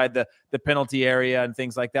from outside the penalty area and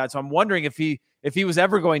things like that. So I'm wondering if he was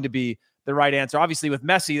ever going to be the right answer. Obviously with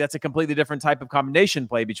Messi, that's a completely different type of combination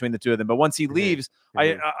play between the two of them. But once he leaves,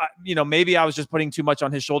 I maybe I was just putting too much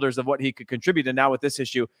on his shoulders of what he could contribute. And now with this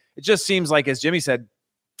issue, it just seems like, as Jimmy said,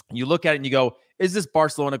 you look at it and you go, is this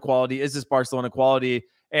Barcelona quality? Is this Barcelona quality?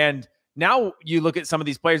 And now you look at some of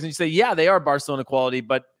these players and you say, yeah, they are Barcelona quality,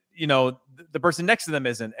 but the person next to them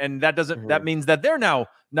isn't. And that doesn't, that means that they're now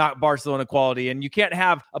not Barcelona quality. And you can't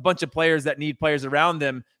have a bunch of players that need players around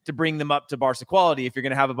them to bring them up to Barca quality if you're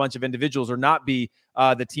going to have a bunch of individuals or not be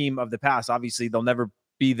the team of the past. Obviously, they'll never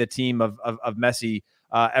be the team of Messi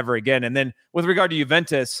ever again. And then with regard to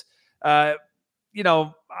Juventus,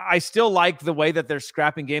 I still like the way that they're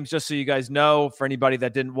scrapping games. Just so you guys know, for anybody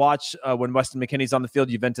that didn't watch, when Weston McKennie's on the field,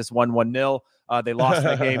 Juventus won 1-0. They lost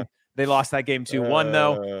that game. They lost that game 2-1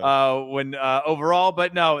 though. When overall,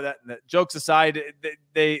 but no. That jokes aside,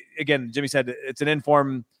 they again, Jimmy said it's an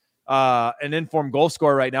informed goal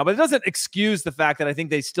scorer right now, but it doesn't excuse the fact that I think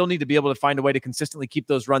they still need to be able to find a way to consistently keep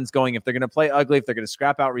those runs going. If they're going to play ugly, if they're going to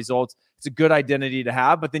scrap out results, it's a good identity to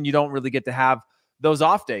have. But then you don't really get to have those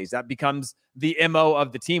off days. That becomes the MO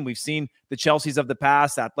of the team. We've seen the Chelseas of the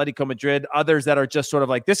past, Atletico Madrid, others that are just sort of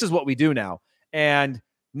like, this is what we do now. And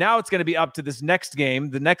now it's going to be up to this next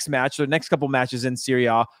game, the next match, or the next couple matches in Serie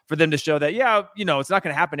A for them to show that, it's not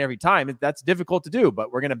going to happen every time. That's difficult to do,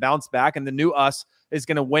 but we're going to bounce back, and the new us is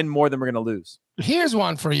going to win more than we're going to lose. Here's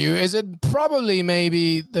one for you. Is it probably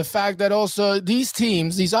maybe the fact that also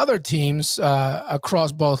these other teams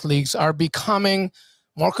across both leagues are becoming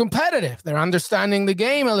more competitive? They're understanding the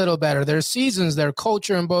game a little better. Their seasons, their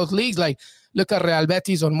culture in both leagues. Like, look at Real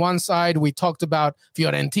Betis on one side. We talked about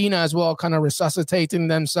Fiorentina as well, kind of resuscitating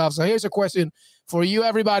themselves. So here's a question for you,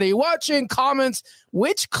 everybody watching. Comments: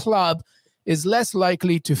 which club is less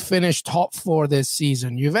likely to finish top 4 this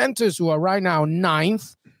season? Juventus, who are right now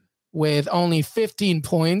 9th with only 15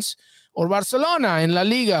 points, or Barcelona in La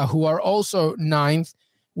Liga, who are also 9th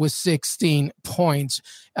with 16 points.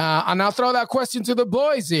 And I'll throw that question to the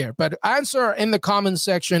boys here, but answer in the comments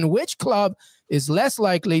section, which club is less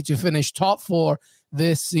likely to finish top 4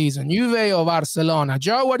 this season, Juve or Barcelona?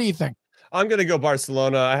 Joe, what do you think? I'm going to go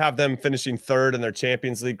Barcelona. I have them finishing 3rd in their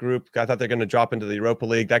Champions League group. I thought they're going to drop into the Europa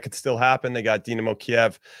League. That could still happen. They got Dynamo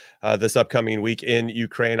Kiev this upcoming week in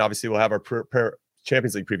Ukraine. Obviously, we'll have our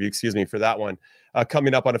Champions League preview, for that one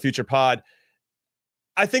coming up on a future pod.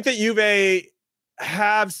 I think that Juve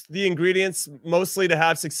have the ingredients mostly to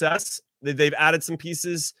have success. They've added some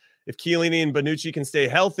pieces. If Chiellini and Bonucci can stay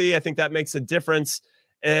healthy, I think that makes a difference.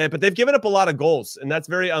 But they've given up a lot of goals, and that's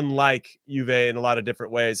very unlike Juve in a lot of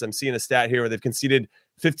different ways. I'm seeing a stat here where they've conceded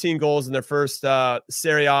 15 goals in their first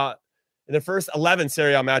Serie A, in their first 11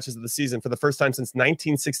 Serie A matches of the season for the first time since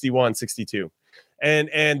 1961-62.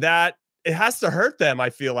 And that it has to hurt them,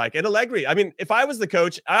 I feel like. And Allegri, I mean, if I was the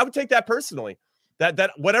coach, I would take that personally.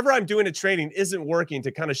 That whatever I'm doing at training isn't working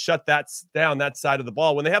to kind of shut that down, that side of the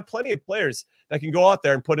ball, when they have plenty of players that can go out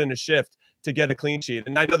there and put in a shift to get a clean sheet.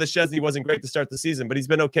 And I know that Szczesny wasn't great to start the season, but he's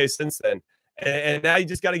been okay since then. And now you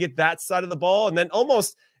just got to get that side of the ball. And then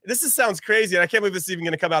almost sounds crazy, and I can't believe this is even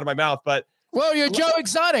going to come out of my mouth, but well, you're Joe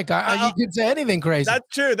Exotic. You could say anything crazy.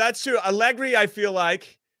 That's true. Allegri, I feel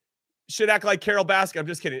like, should act like Carol Baskin. I'm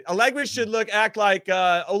just kidding. Allegri should act like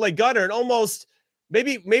Ole Gunnar and almost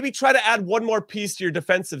maybe try to add one more piece to your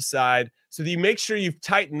defensive side so that you make sure you've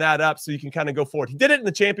tightened that up so you can kind of go forward. He did it in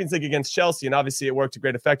the Champions League against Chelsea, and obviously it worked to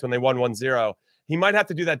great effect when they won 1-0. He might have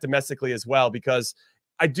to do that domestically as well, because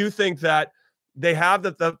I do think that they have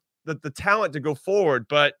the talent to go forward,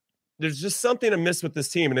 but there's just something amiss with this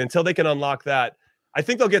team. And until they can unlock that, I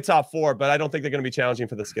think they'll get top 4, but I don't think they're going to be challenging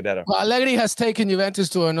for the Scudetto. Well, Allegri has taken Juventus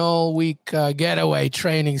to an all-week getaway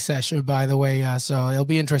training session, by the way. So it'll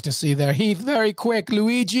be interesting to see there. Heath, very quick.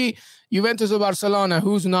 Luigi, Juventus or Barcelona,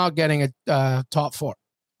 who's not getting a top 4?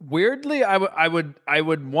 Weirdly, I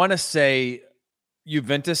would want to say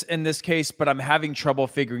Juventus in this case, but I'm having trouble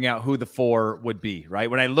figuring out who the 4 would be, right?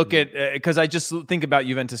 When I look at, because I just think about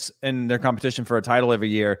Juventus and their competition for a title every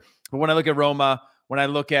year. But when I look at Roma, when I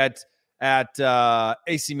look at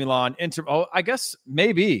AC Milan, Inter, I guess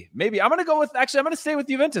maybe I'm going to stay with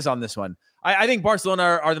Juventus on this one. I think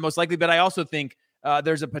Barcelona are the most likely, but I also think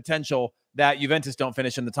there's a potential that Juventus don't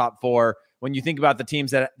finish in the top 4. When you think about the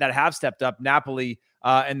teams that have stepped up, Napoli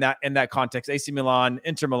in that context, AC Milan,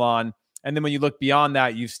 Inter Milan, and then when you look beyond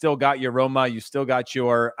that, you've still got your Roma, you've still got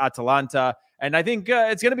your Atalanta, and I think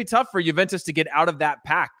it's going to be tough for Juventus to get out of that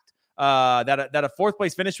pact. That a 4th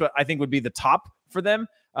place finish, I think, would be the top for them,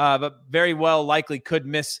 but very well likely could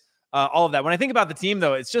miss all of that. When I think about the team,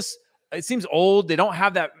 though, it seems old. They don't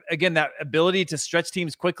have that ability to stretch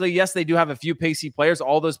teams quickly. Yes, they do have a few pacey players.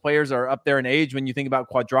 All those players are up there in age when you think about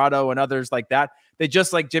Cuadrado and others like that. They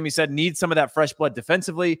just, like Jimmy said, need some of that fresh blood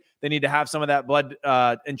defensively. They need to have some of that blood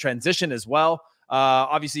in transition as well.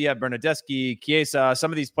 Obviously, you have Bernardeschi, Chiesa,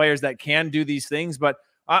 some of these players that can do these things, but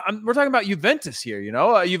we're talking about Juventus here,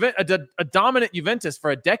 a dominant Juventus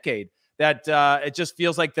for a decade that it just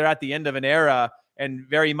feels like they're at the end of an era, and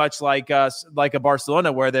very much like a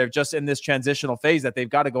Barcelona where they're just in this transitional phase that they've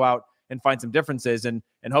got to go out and find some differences. And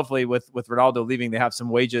hopefully with Ronaldo leaving, they have some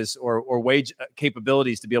wages or wage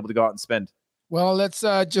capabilities to be able to go out and spend. Well, let's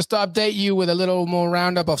just update you with a little more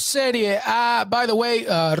roundup of Serie A. By the way,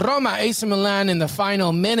 Roma, AC Milan in the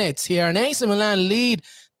final minutes here. And AC Milan lead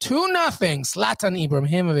 2-0. Zlatan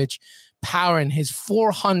Ibrahimovic powering his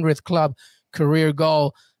 400th club career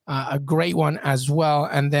goal. A great one as well.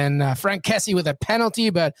 And then Frank Kessie with a penalty,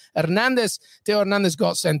 but Theo Hernandez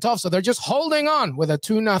got sent off. So they're just holding on with a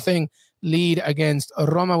 2-0 lead against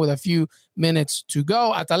Roma with a few minutes to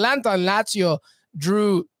go. Atalanta and Lazio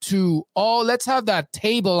drew 2-2. Let's have that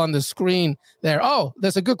table on the screen there. Oh,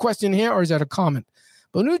 there's a good question here, or is that a comment?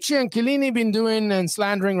 Bonucci and Chiellini been doing and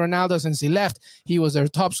slandering Ronaldo since he left. He was their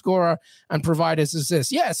top scorer and provided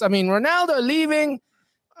assists. Yes, I mean, Ronaldo leaving,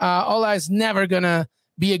 Ola is never going to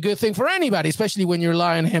be a good thing for anybody, especially when you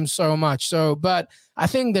rely on him so much. So, but I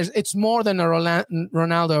think it's more than a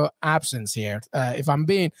Ronaldo absence here. If I'm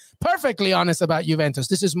being perfectly honest about Juventus,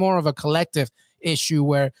 this is more of a collective issue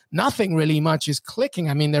where nothing really much is clicking.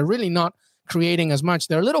 I mean, they're really not creating as much.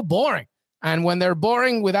 They're a little boring. And when they're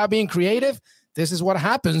boring without being creative, this is what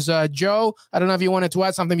happens. Joe, I don't know if you wanted to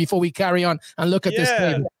add something before we carry on and look at this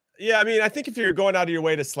table. Yeah, I mean, I think if you're going out of your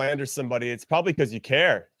way to slander somebody, it's probably because you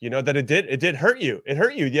care, that it did hurt you. It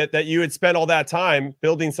hurt you, yet that you had spent all that time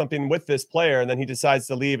building something with this player, and then he decides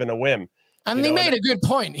to leave in a whim. And he made a good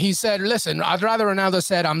point. He said, listen, I'd rather Ronaldo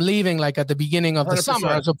said, I'm leaving like at the beginning of the 100%. Summer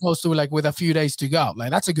as opposed to like with a few days to go.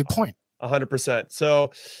 Like, that's a good point. 100%.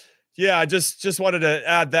 So, yeah, I just wanted to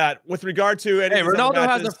add that with regard to Ronaldo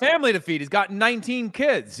has a family to feed. He's got 19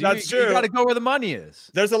 kids. That's true. You got to go where the money is.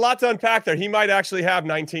 There's a lot to unpack there. He might actually have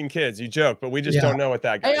 19 kids. You joke, but we just don't know what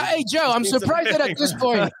that guy. Hey, Joe, I'm surprised that at this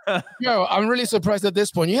point. Joe, I'm really surprised at this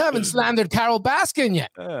point. You haven't slandered Carol Baskin yet.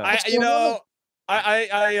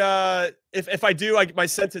 If I do, my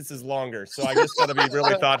sentence is longer, so I just got to be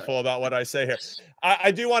really thoughtful about what I say here.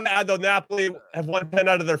 I do want to add, though, Napoli have won 10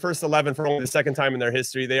 out of their first 11 for only the second time in their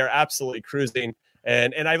history. They are absolutely cruising,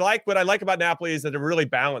 and what I like about Napoli is that they're really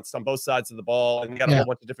balanced on both sides of the ball, and you got a whole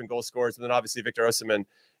bunch of different goal scorers, and then obviously Victor Osimhen.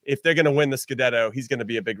 If they're going to win the Scudetto, he's going to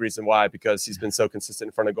be a big reason why, because he's been so consistent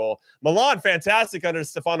in front of goal. Milan, fantastic under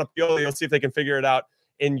Stefano Pioli. Let's see if they can figure it out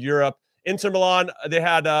in Europe. Inter Milan, they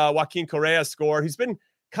had Joaquin Correa score. He's been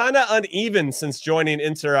kind of uneven since joining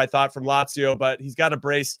Inter, I thought, from Lazio, but he's got a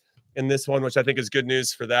brace in this one, which I think is good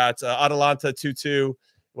news for that. Atalanta 2-2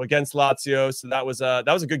 against Lazio, so that was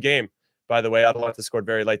a good game, by the way. Atalanta scored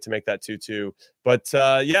very late to make that 2-2. But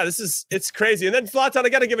it's crazy. And then Zlatan, I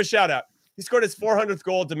got to give a shout out. He scored his 400th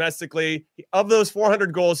goal domestically. Of those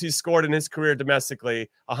 400 goals he's scored in his career domestically,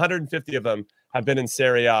 150 of them have been in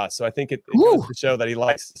Serie A. So I think it goes to show that he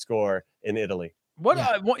likes to score in Italy. One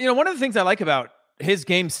of the things I like about his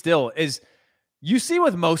game still is you see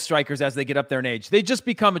with most strikers as they get up there in age, they just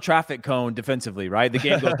become a traffic cone defensively, right? The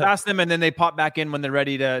game goes past them, and then they pop back in when they're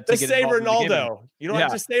ready to just get say involved. Ronaldo. You don't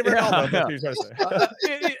have to say Ronaldo. That's what you're trying to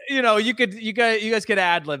say. You guys could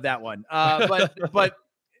ad lib that one. But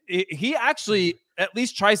he actually at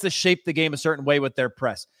least tries to shape the game a certain way with their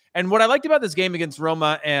press. And what I liked about this game against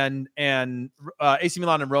Roma and AC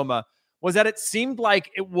Milan and Roma was that it seemed like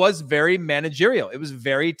it was very managerial. It was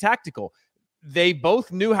very tactical. They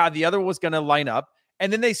both knew how the other was going to line up,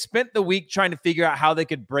 and then they spent the week trying to figure out how they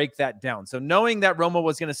could break that down. So knowing that Roma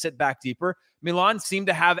was going to sit back deeper, Milan seemed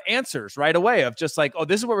to have answers right away of just like, oh,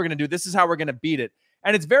 this is what we're going to do. This is how we're going to beat it.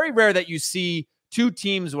 And it's very rare that you see two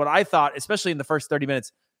teams, what I thought, especially in the first 30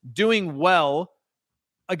 minutes, doing well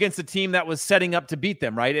against a team that was setting up to beat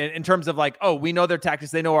them, right? In terms of like, oh, we know their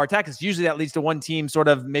tactics, they know our tactics. Usually that leads to one team sort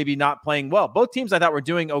of maybe not playing well. Both teams I thought were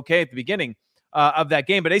doing okay at the beginning of that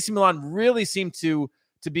game, but AC Milan really seemed to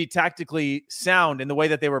be tactically sound in the way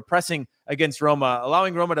that they were pressing against Roma,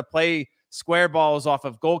 allowing Roma to play square balls off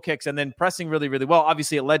of goal kicks and then pressing really, really well.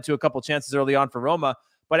 Obviously, it led to a couple chances early on for Roma,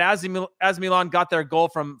 but as Milan got their goal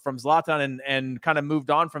from Zlatan and kind of moved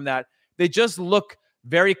on from that, they just look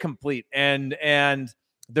very complete and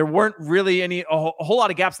there weren't really a whole lot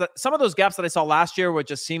of gaps. That some of those gaps that I saw last year would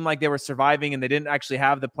just seem like they were surviving and they didn't actually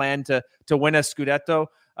have the plan to win a Scudetto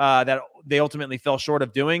that they ultimately fell short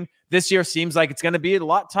of doing. This year seems like it's going to be a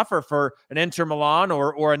lot tougher for an Inter Milan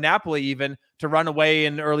or a Napoli even to run away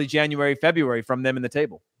in early January, February from them in the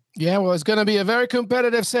table. Yeah, well, it's going to be a very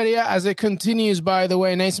competitive Serie A as it continues, by the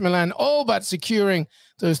way. AC Milan all but securing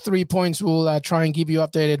those 3 points. We'll try and keep you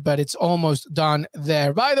updated, but it's almost done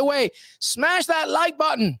there. By the way, smash that like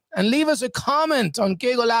button and leave us a comment on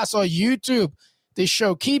Que Golazo YouTube. This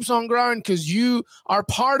show keeps on growing because you are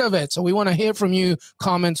part of it. So we want to hear from you,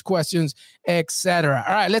 comments, questions, etc.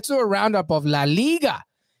 All right, let's do a roundup of La Liga.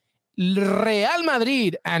 Real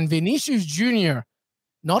Madrid and Vinicius Jr.,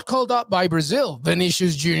 not called up by Brazil.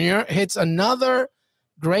 Vinicius Jr. hits another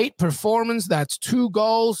great performance. That's 2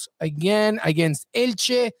 goals again against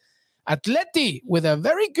Elche. Atleti with a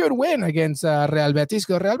very good win against Real Betis.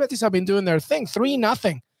 Real Betis have been doing their thing,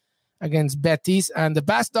 3-0 against Betis. And the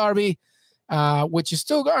Basque Derby, which is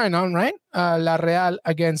still going on, right? La Real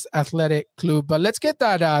against Athletic Club. But let's get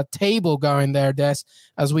that table going there, Des,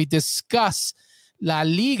 as we discuss La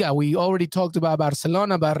Liga. We already talked about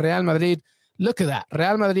Barcelona, but Real Madrid. Look at that.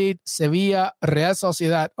 Real Madrid, Sevilla, Real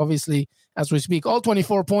Sociedad, obviously, as we speak, all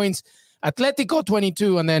 24 points. Atletico,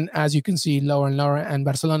 22. And then, as you can see, lower and lower. And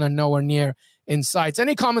Barcelona nowhere near in sights.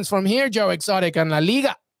 Any comments from here, Joe Exotic and La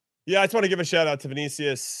Liga? Yeah, I just want to give a shout out to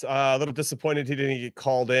Vinicius. A little disappointed he didn't get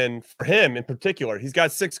called in. For him in particular, he's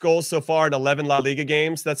got 6 goals so far in 11 La Liga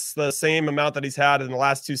games. That's the same amount that he's had in the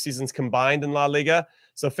last 2 seasons combined in La Liga.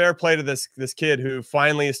 So fair play to this kid who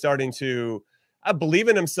finally is starting to believe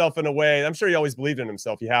in himself in a way. I'm sure he always believed in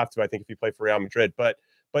himself. You have to, I think, if you play for Real Madrid, but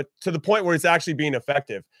to the point where it's actually being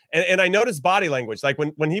effective. And I noticed body language. Like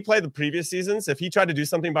when he played the previous seasons, if he tried to do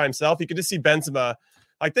something by himself, you could just see Benzema,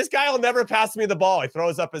 like, this guy will never pass me the ball. He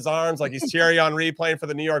throws up his arms like he's Thierry Henry playing for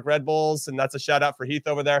the New York Red Bulls. And that's a shout out for Heath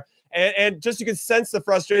over there. And just, you can sense the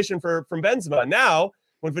frustration from Benzema. Now,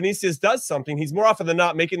 when Vinicius does something, he's more often than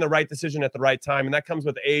not making the right decision at the right time. And that comes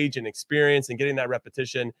with age and experience and getting that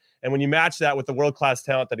repetition. And when you match that with the world-class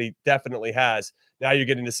talent that he definitely has, now you're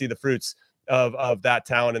getting to see the fruits of that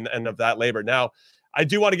talent and of that labor. Now, I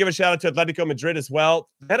do want to give a shout out to Atletico Madrid as well.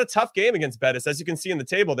 They had a tough game against Betis. As you can see in the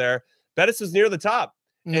table there, Betis was near the top.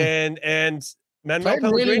 And Manuel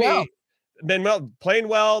Pellegrini, Manuel playing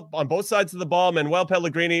well on both sides of the ball. Manuel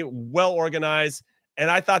Pellegrini, well organized.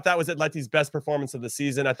 And I thought that was Atleti's best performance of the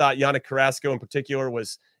season. I thought Yannick Carrasco in particular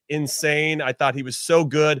was insane. I thought he was so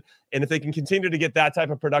good. And if they can continue to get that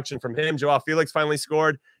type of production from him, Joao Felix finally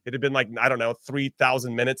scored. It had been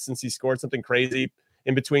 3,000 minutes since he scored, something crazy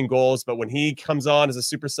in between goals. But when he comes on as a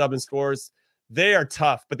super sub and scores, they are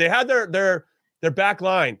tough. But they had their back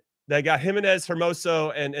line. They got Jimenez,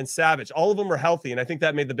 Hermoso, and Savage. All of them were healthy, and I think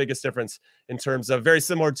that made the biggest difference in terms of, very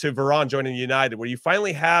similar to Varane joining United, where you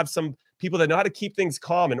finally have some people that know how to keep things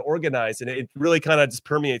calm and organized, and it really kind of just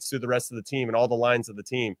permeates through the rest of the team and all the lines of the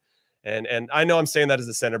team. And I know I'm saying that as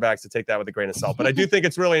a center back, so take that with a grain of salt, but I do think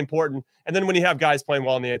it's really important. And then when you have guys playing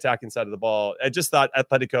well on the attacking side of the ball, I just thought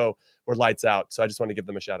Atletico were lights out, so I just want to give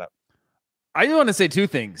them a shout out. I do want to say 2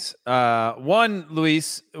 things. One,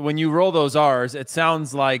 Luis, when you roll those R's, it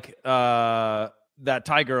sounds like that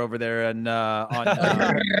tiger over there. And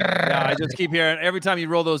I just keep hearing every time you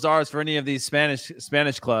roll those R's for any of these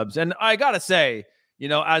Spanish clubs. And I got to say,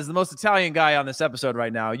 as the most Italian guy on this episode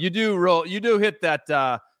right now, you do hit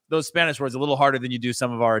that those Spanish words a little harder than you do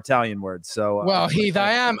some of our Italian words. So, well, Heath,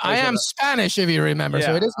 I am Spanish, if you remember. Yeah,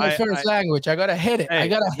 so it is my first language. I gotta hit it. I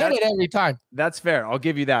gotta hit it every time. That's fair. I'll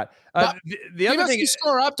give you that. The other thing,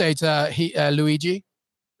 score updates, Luigi.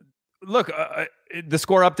 Look, the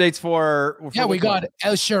score updates for we got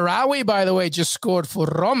El Shaarawy, by the way, just scored for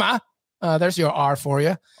Roma. There's your R for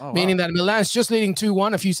you, meaning that Milan's just leading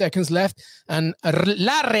 2-1, a few seconds left, and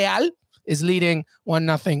La Real is leading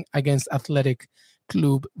 1-0 against Athletic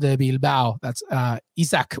Club de Bilbao. That's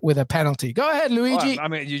Isaac with a penalty. Go ahead, Luigi. I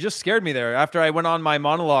mean, you just scared me there. After I went on my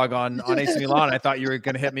monologue on AC Milan, I thought you were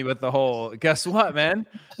going to hit me with the whole, guess what, man?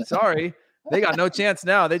 Sorry. They got no chance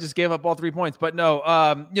now. They just gave up all 3 points. But no,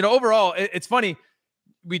 overall, it's funny.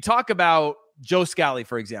 We talk about Joe Scally,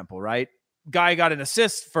 for example, right? Guy got an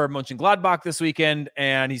assist for Mönchengladbach this weekend,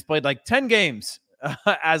 and he's played like 10 games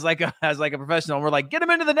as like a professional. And we're like, get him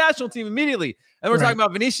into the national team immediately. And we're talking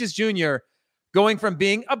about Vinicius Jr. going from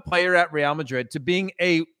being a player at Real Madrid to being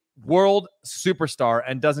a world superstar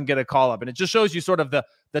and doesn't get a call up. And it just shows you sort of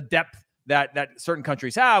the depth that certain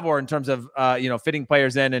countries have, or in terms of fitting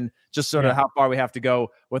players in, and just sort of how far we have to go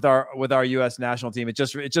with our U.S. national team. It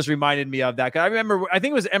just reminded me of that. I remember, I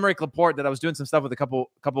think it was Aymeric Laporte that I was doing some stuff with a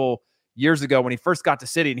couple years ago when he first got to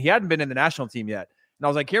City, and he hadn't been in the national team yet. And I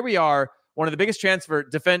was like, here we are, one of the biggest transfers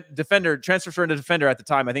into defender at the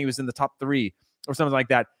time. I think he was in the top 3 or something like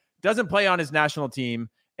that. Doesn't play on his national team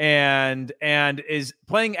and is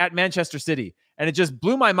playing at Manchester City. And it just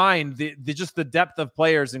blew my mind, the depth of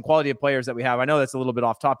players and quality of players that we have. I know that's a little bit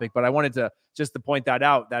off topic, but I wanted to point that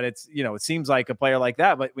out, that it's, it seems like a player like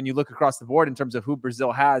that, but when you look across the board in terms of who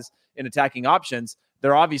Brazil has in attacking options,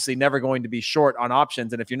 they're obviously never going to be short on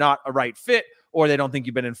options. And if you're not a right fit, or they don't think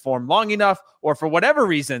you've been informed long enough, or for whatever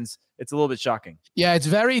reasons, it's a little bit shocking. Yeah, it's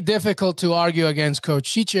very difficult to argue against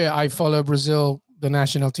Coach Tite. I follow Brazil, the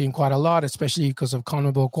national team, quite a lot, especially because of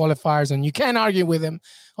CONMEBOL qualifiers, and you can't argue with him.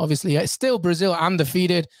 Obviously, still Brazil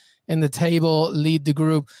undefeated in the table, lead the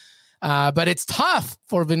group. But it's tough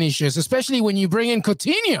for Vinicius, especially when you bring in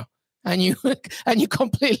Coutinho and you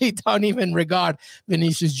completely don't even regard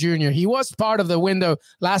Vinicius Jr. He was part of the window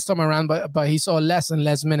last time around, but he saw less and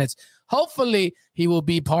less minutes. Hopefully, he will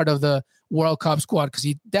be part of the World Cup squad, because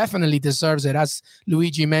he definitely deserves it. As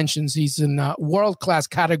Luigi mentions, he's in a world-class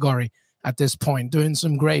category at this point, doing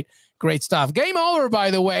some great stuff. Game over, by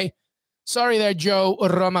the way. Sorry there, Joe,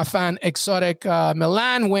 Roma fan, exotic.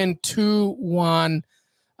 Milan win 2-1.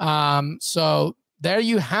 So there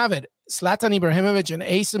you have it. Zlatan Ibrahimovic and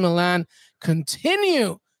AC Milan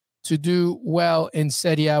continue to do well in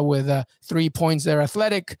Serie A with 3 points there.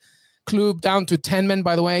 Athletic Club down to 10 men,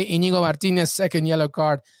 by the way. Inigo Martinez, second yellow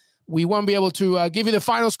card. We won't be able to give you the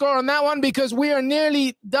final score on that one because we are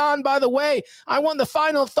nearly done. By the way, I want the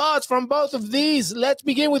final thoughts from both of these. Let's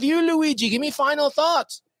begin with you, Luigi. Give me final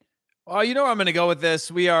thoughts. Well, you know where I'm going to go with this.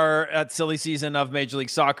 We are at silly season of Major League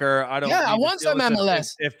Soccer. I want some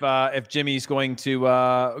MLS. If Jimmy's going to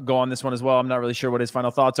go on this one as well, I'm not really sure what his final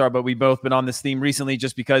thoughts are, but we've both been on this theme recently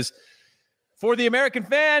just because for the American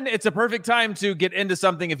fan, it's a perfect time to get into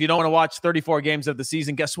something. If you don't want to watch 34 games of the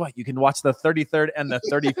season, guess what? You can watch the 33rd and the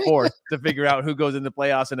 34th to figure out who goes in the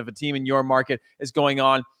playoffs and if a team in your market is going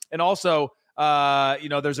on. And also,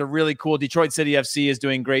 there's a really cool Detroit City FC is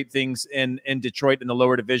doing great things in Detroit in the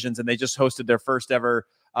lower divisions, and they just hosted their first ever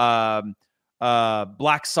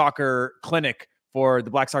black soccer clinic for the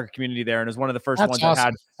black soccer community there, and it was one of the first ones awesome. That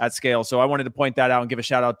had at scale. So I wanted to point that out and give a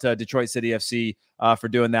shout out to Detroit City FC for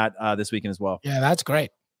doing that this weekend as well. Yeah, that's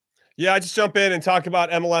great. Yeah, I just jump in and talk about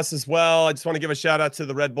MLS as well. I just want to give a shout out to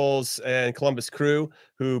the Red Bulls and Columbus Crew,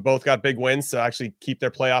 who both got big wins to actually keep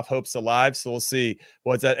their playoff hopes alive. So we'll see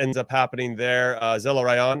what that ends up happening there.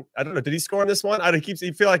 Zelarayan, I don't know, did he score in this one? I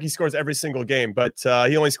feel like he scores every single game, but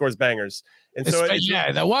he only scores bangers. And so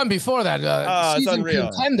the one before that, it's unreal.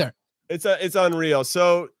 Contender. It's unreal.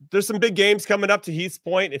 So there's some big games coming up. To Heath's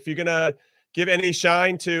point, if you're gonna give any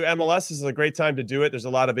shine to MLS, this is a great time to do it. There's a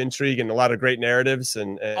lot of intrigue and a lot of great narratives.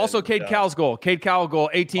 And also Cade Cowell's goal. Cade Cowell goal,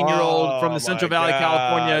 18-year-old from the Central Valley,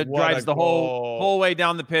 California, drives the whole way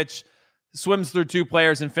down the pitch, swims through 2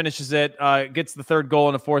 players and finishes it. Gets the 3rd goal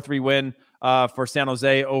in a 4-3 win for San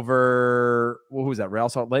Jose over who was that? Real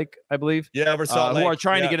Salt Lake, I believe. Yeah, over Salt Lake. Who are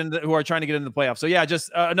trying to get into the playoffs. So yeah,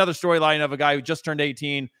 just another storyline of a guy who just turned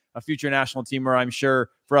 18. A future national teamer, I'm sure,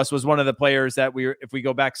 for us was one of the players that if we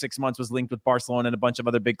go back 6 months, was linked with Barcelona and a bunch of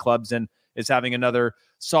other big clubs and is having another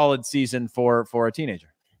solid season for a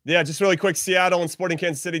teenager. Yeah, just really quick, Seattle and Sporting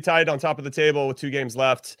Kansas City tied on top of the table with 2 games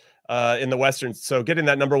left. in the Western. So getting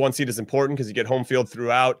that number 1 seed is important because you get home field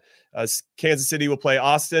throughout. Kansas City will play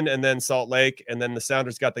Austin and then Salt Lake, and then the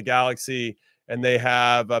Sounders got the Galaxy, and they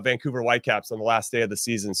have Vancouver Whitecaps on the last day of the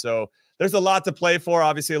season. So there's a lot to play for.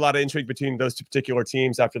 Obviously, a lot of intrigue between those two particular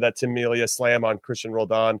teams after that Tim Melia slam on Christian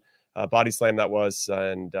Roldan, body slam that was,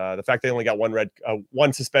 and the fact they only got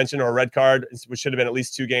one suspension or a red card, which should have been at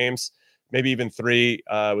least 2 games, maybe even 3,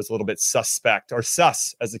 was a little bit suspect, or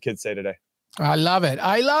sus, as the kids say today. I love it.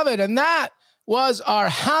 And that was our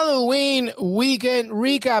Halloween weekend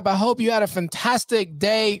recap. I hope you had a fantastic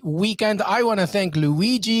weekend. I want to thank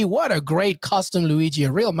Luigi. What a great custom Luigi,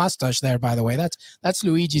 a real mustache there, by the way. That's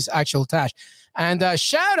Luigi's actual tash. And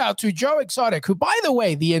shout out to Joe Exotic, who, by the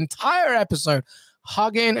way, the entire episode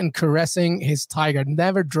hugging and caressing his tiger,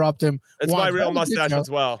 never dropped him. It's my real mustache as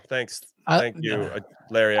well. Thanks. Thank you,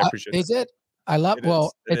 Larry. I appreciate it. Is it? I love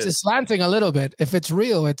it's slanting a little bit. If it's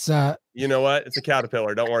real, it's you know what? It's a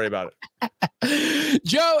caterpillar. Don't worry about it.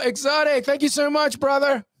 Joe Exotic, thank you so much,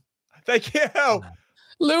 brother. Thank you. There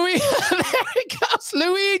it goes.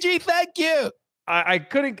 Luigi, thank you. I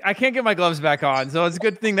can't get my gloves back on. So it's a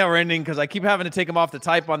good thing that we're ending, because I keep having to take them off to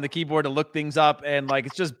type on the keyboard to look things up. And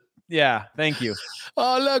it's just, yeah, thank you.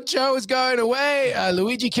 Oh, look, Joe is going away.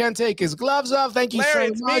 Luigi can't take his gloves off. Thank you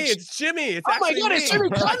Larry, so much. It's Jimmy. It's oh my God, it's Jimmy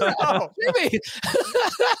Conrad. Jimmy.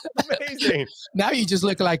 Amazing. Now you just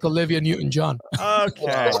look like Olivia Newton-John.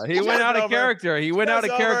 Okay. He went out of character. He went out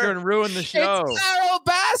of character and ruined the show. It's Carol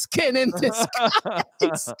Baskin in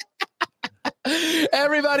disguise.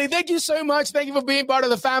 Everybody, thank you so much. Thank you for being part of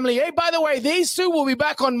the family. Hey, by the way, these two will be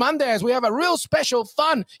back on Monday as we have a real special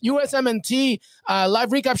fun USMNT live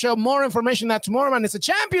recap show. More information that tomorrow, man. It's a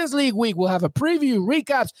Champions League week. We'll have a preview,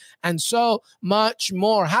 recaps, and so much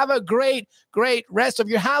more. Have a great rest of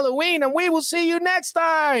your Halloween, and we will see you next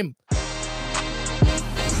time.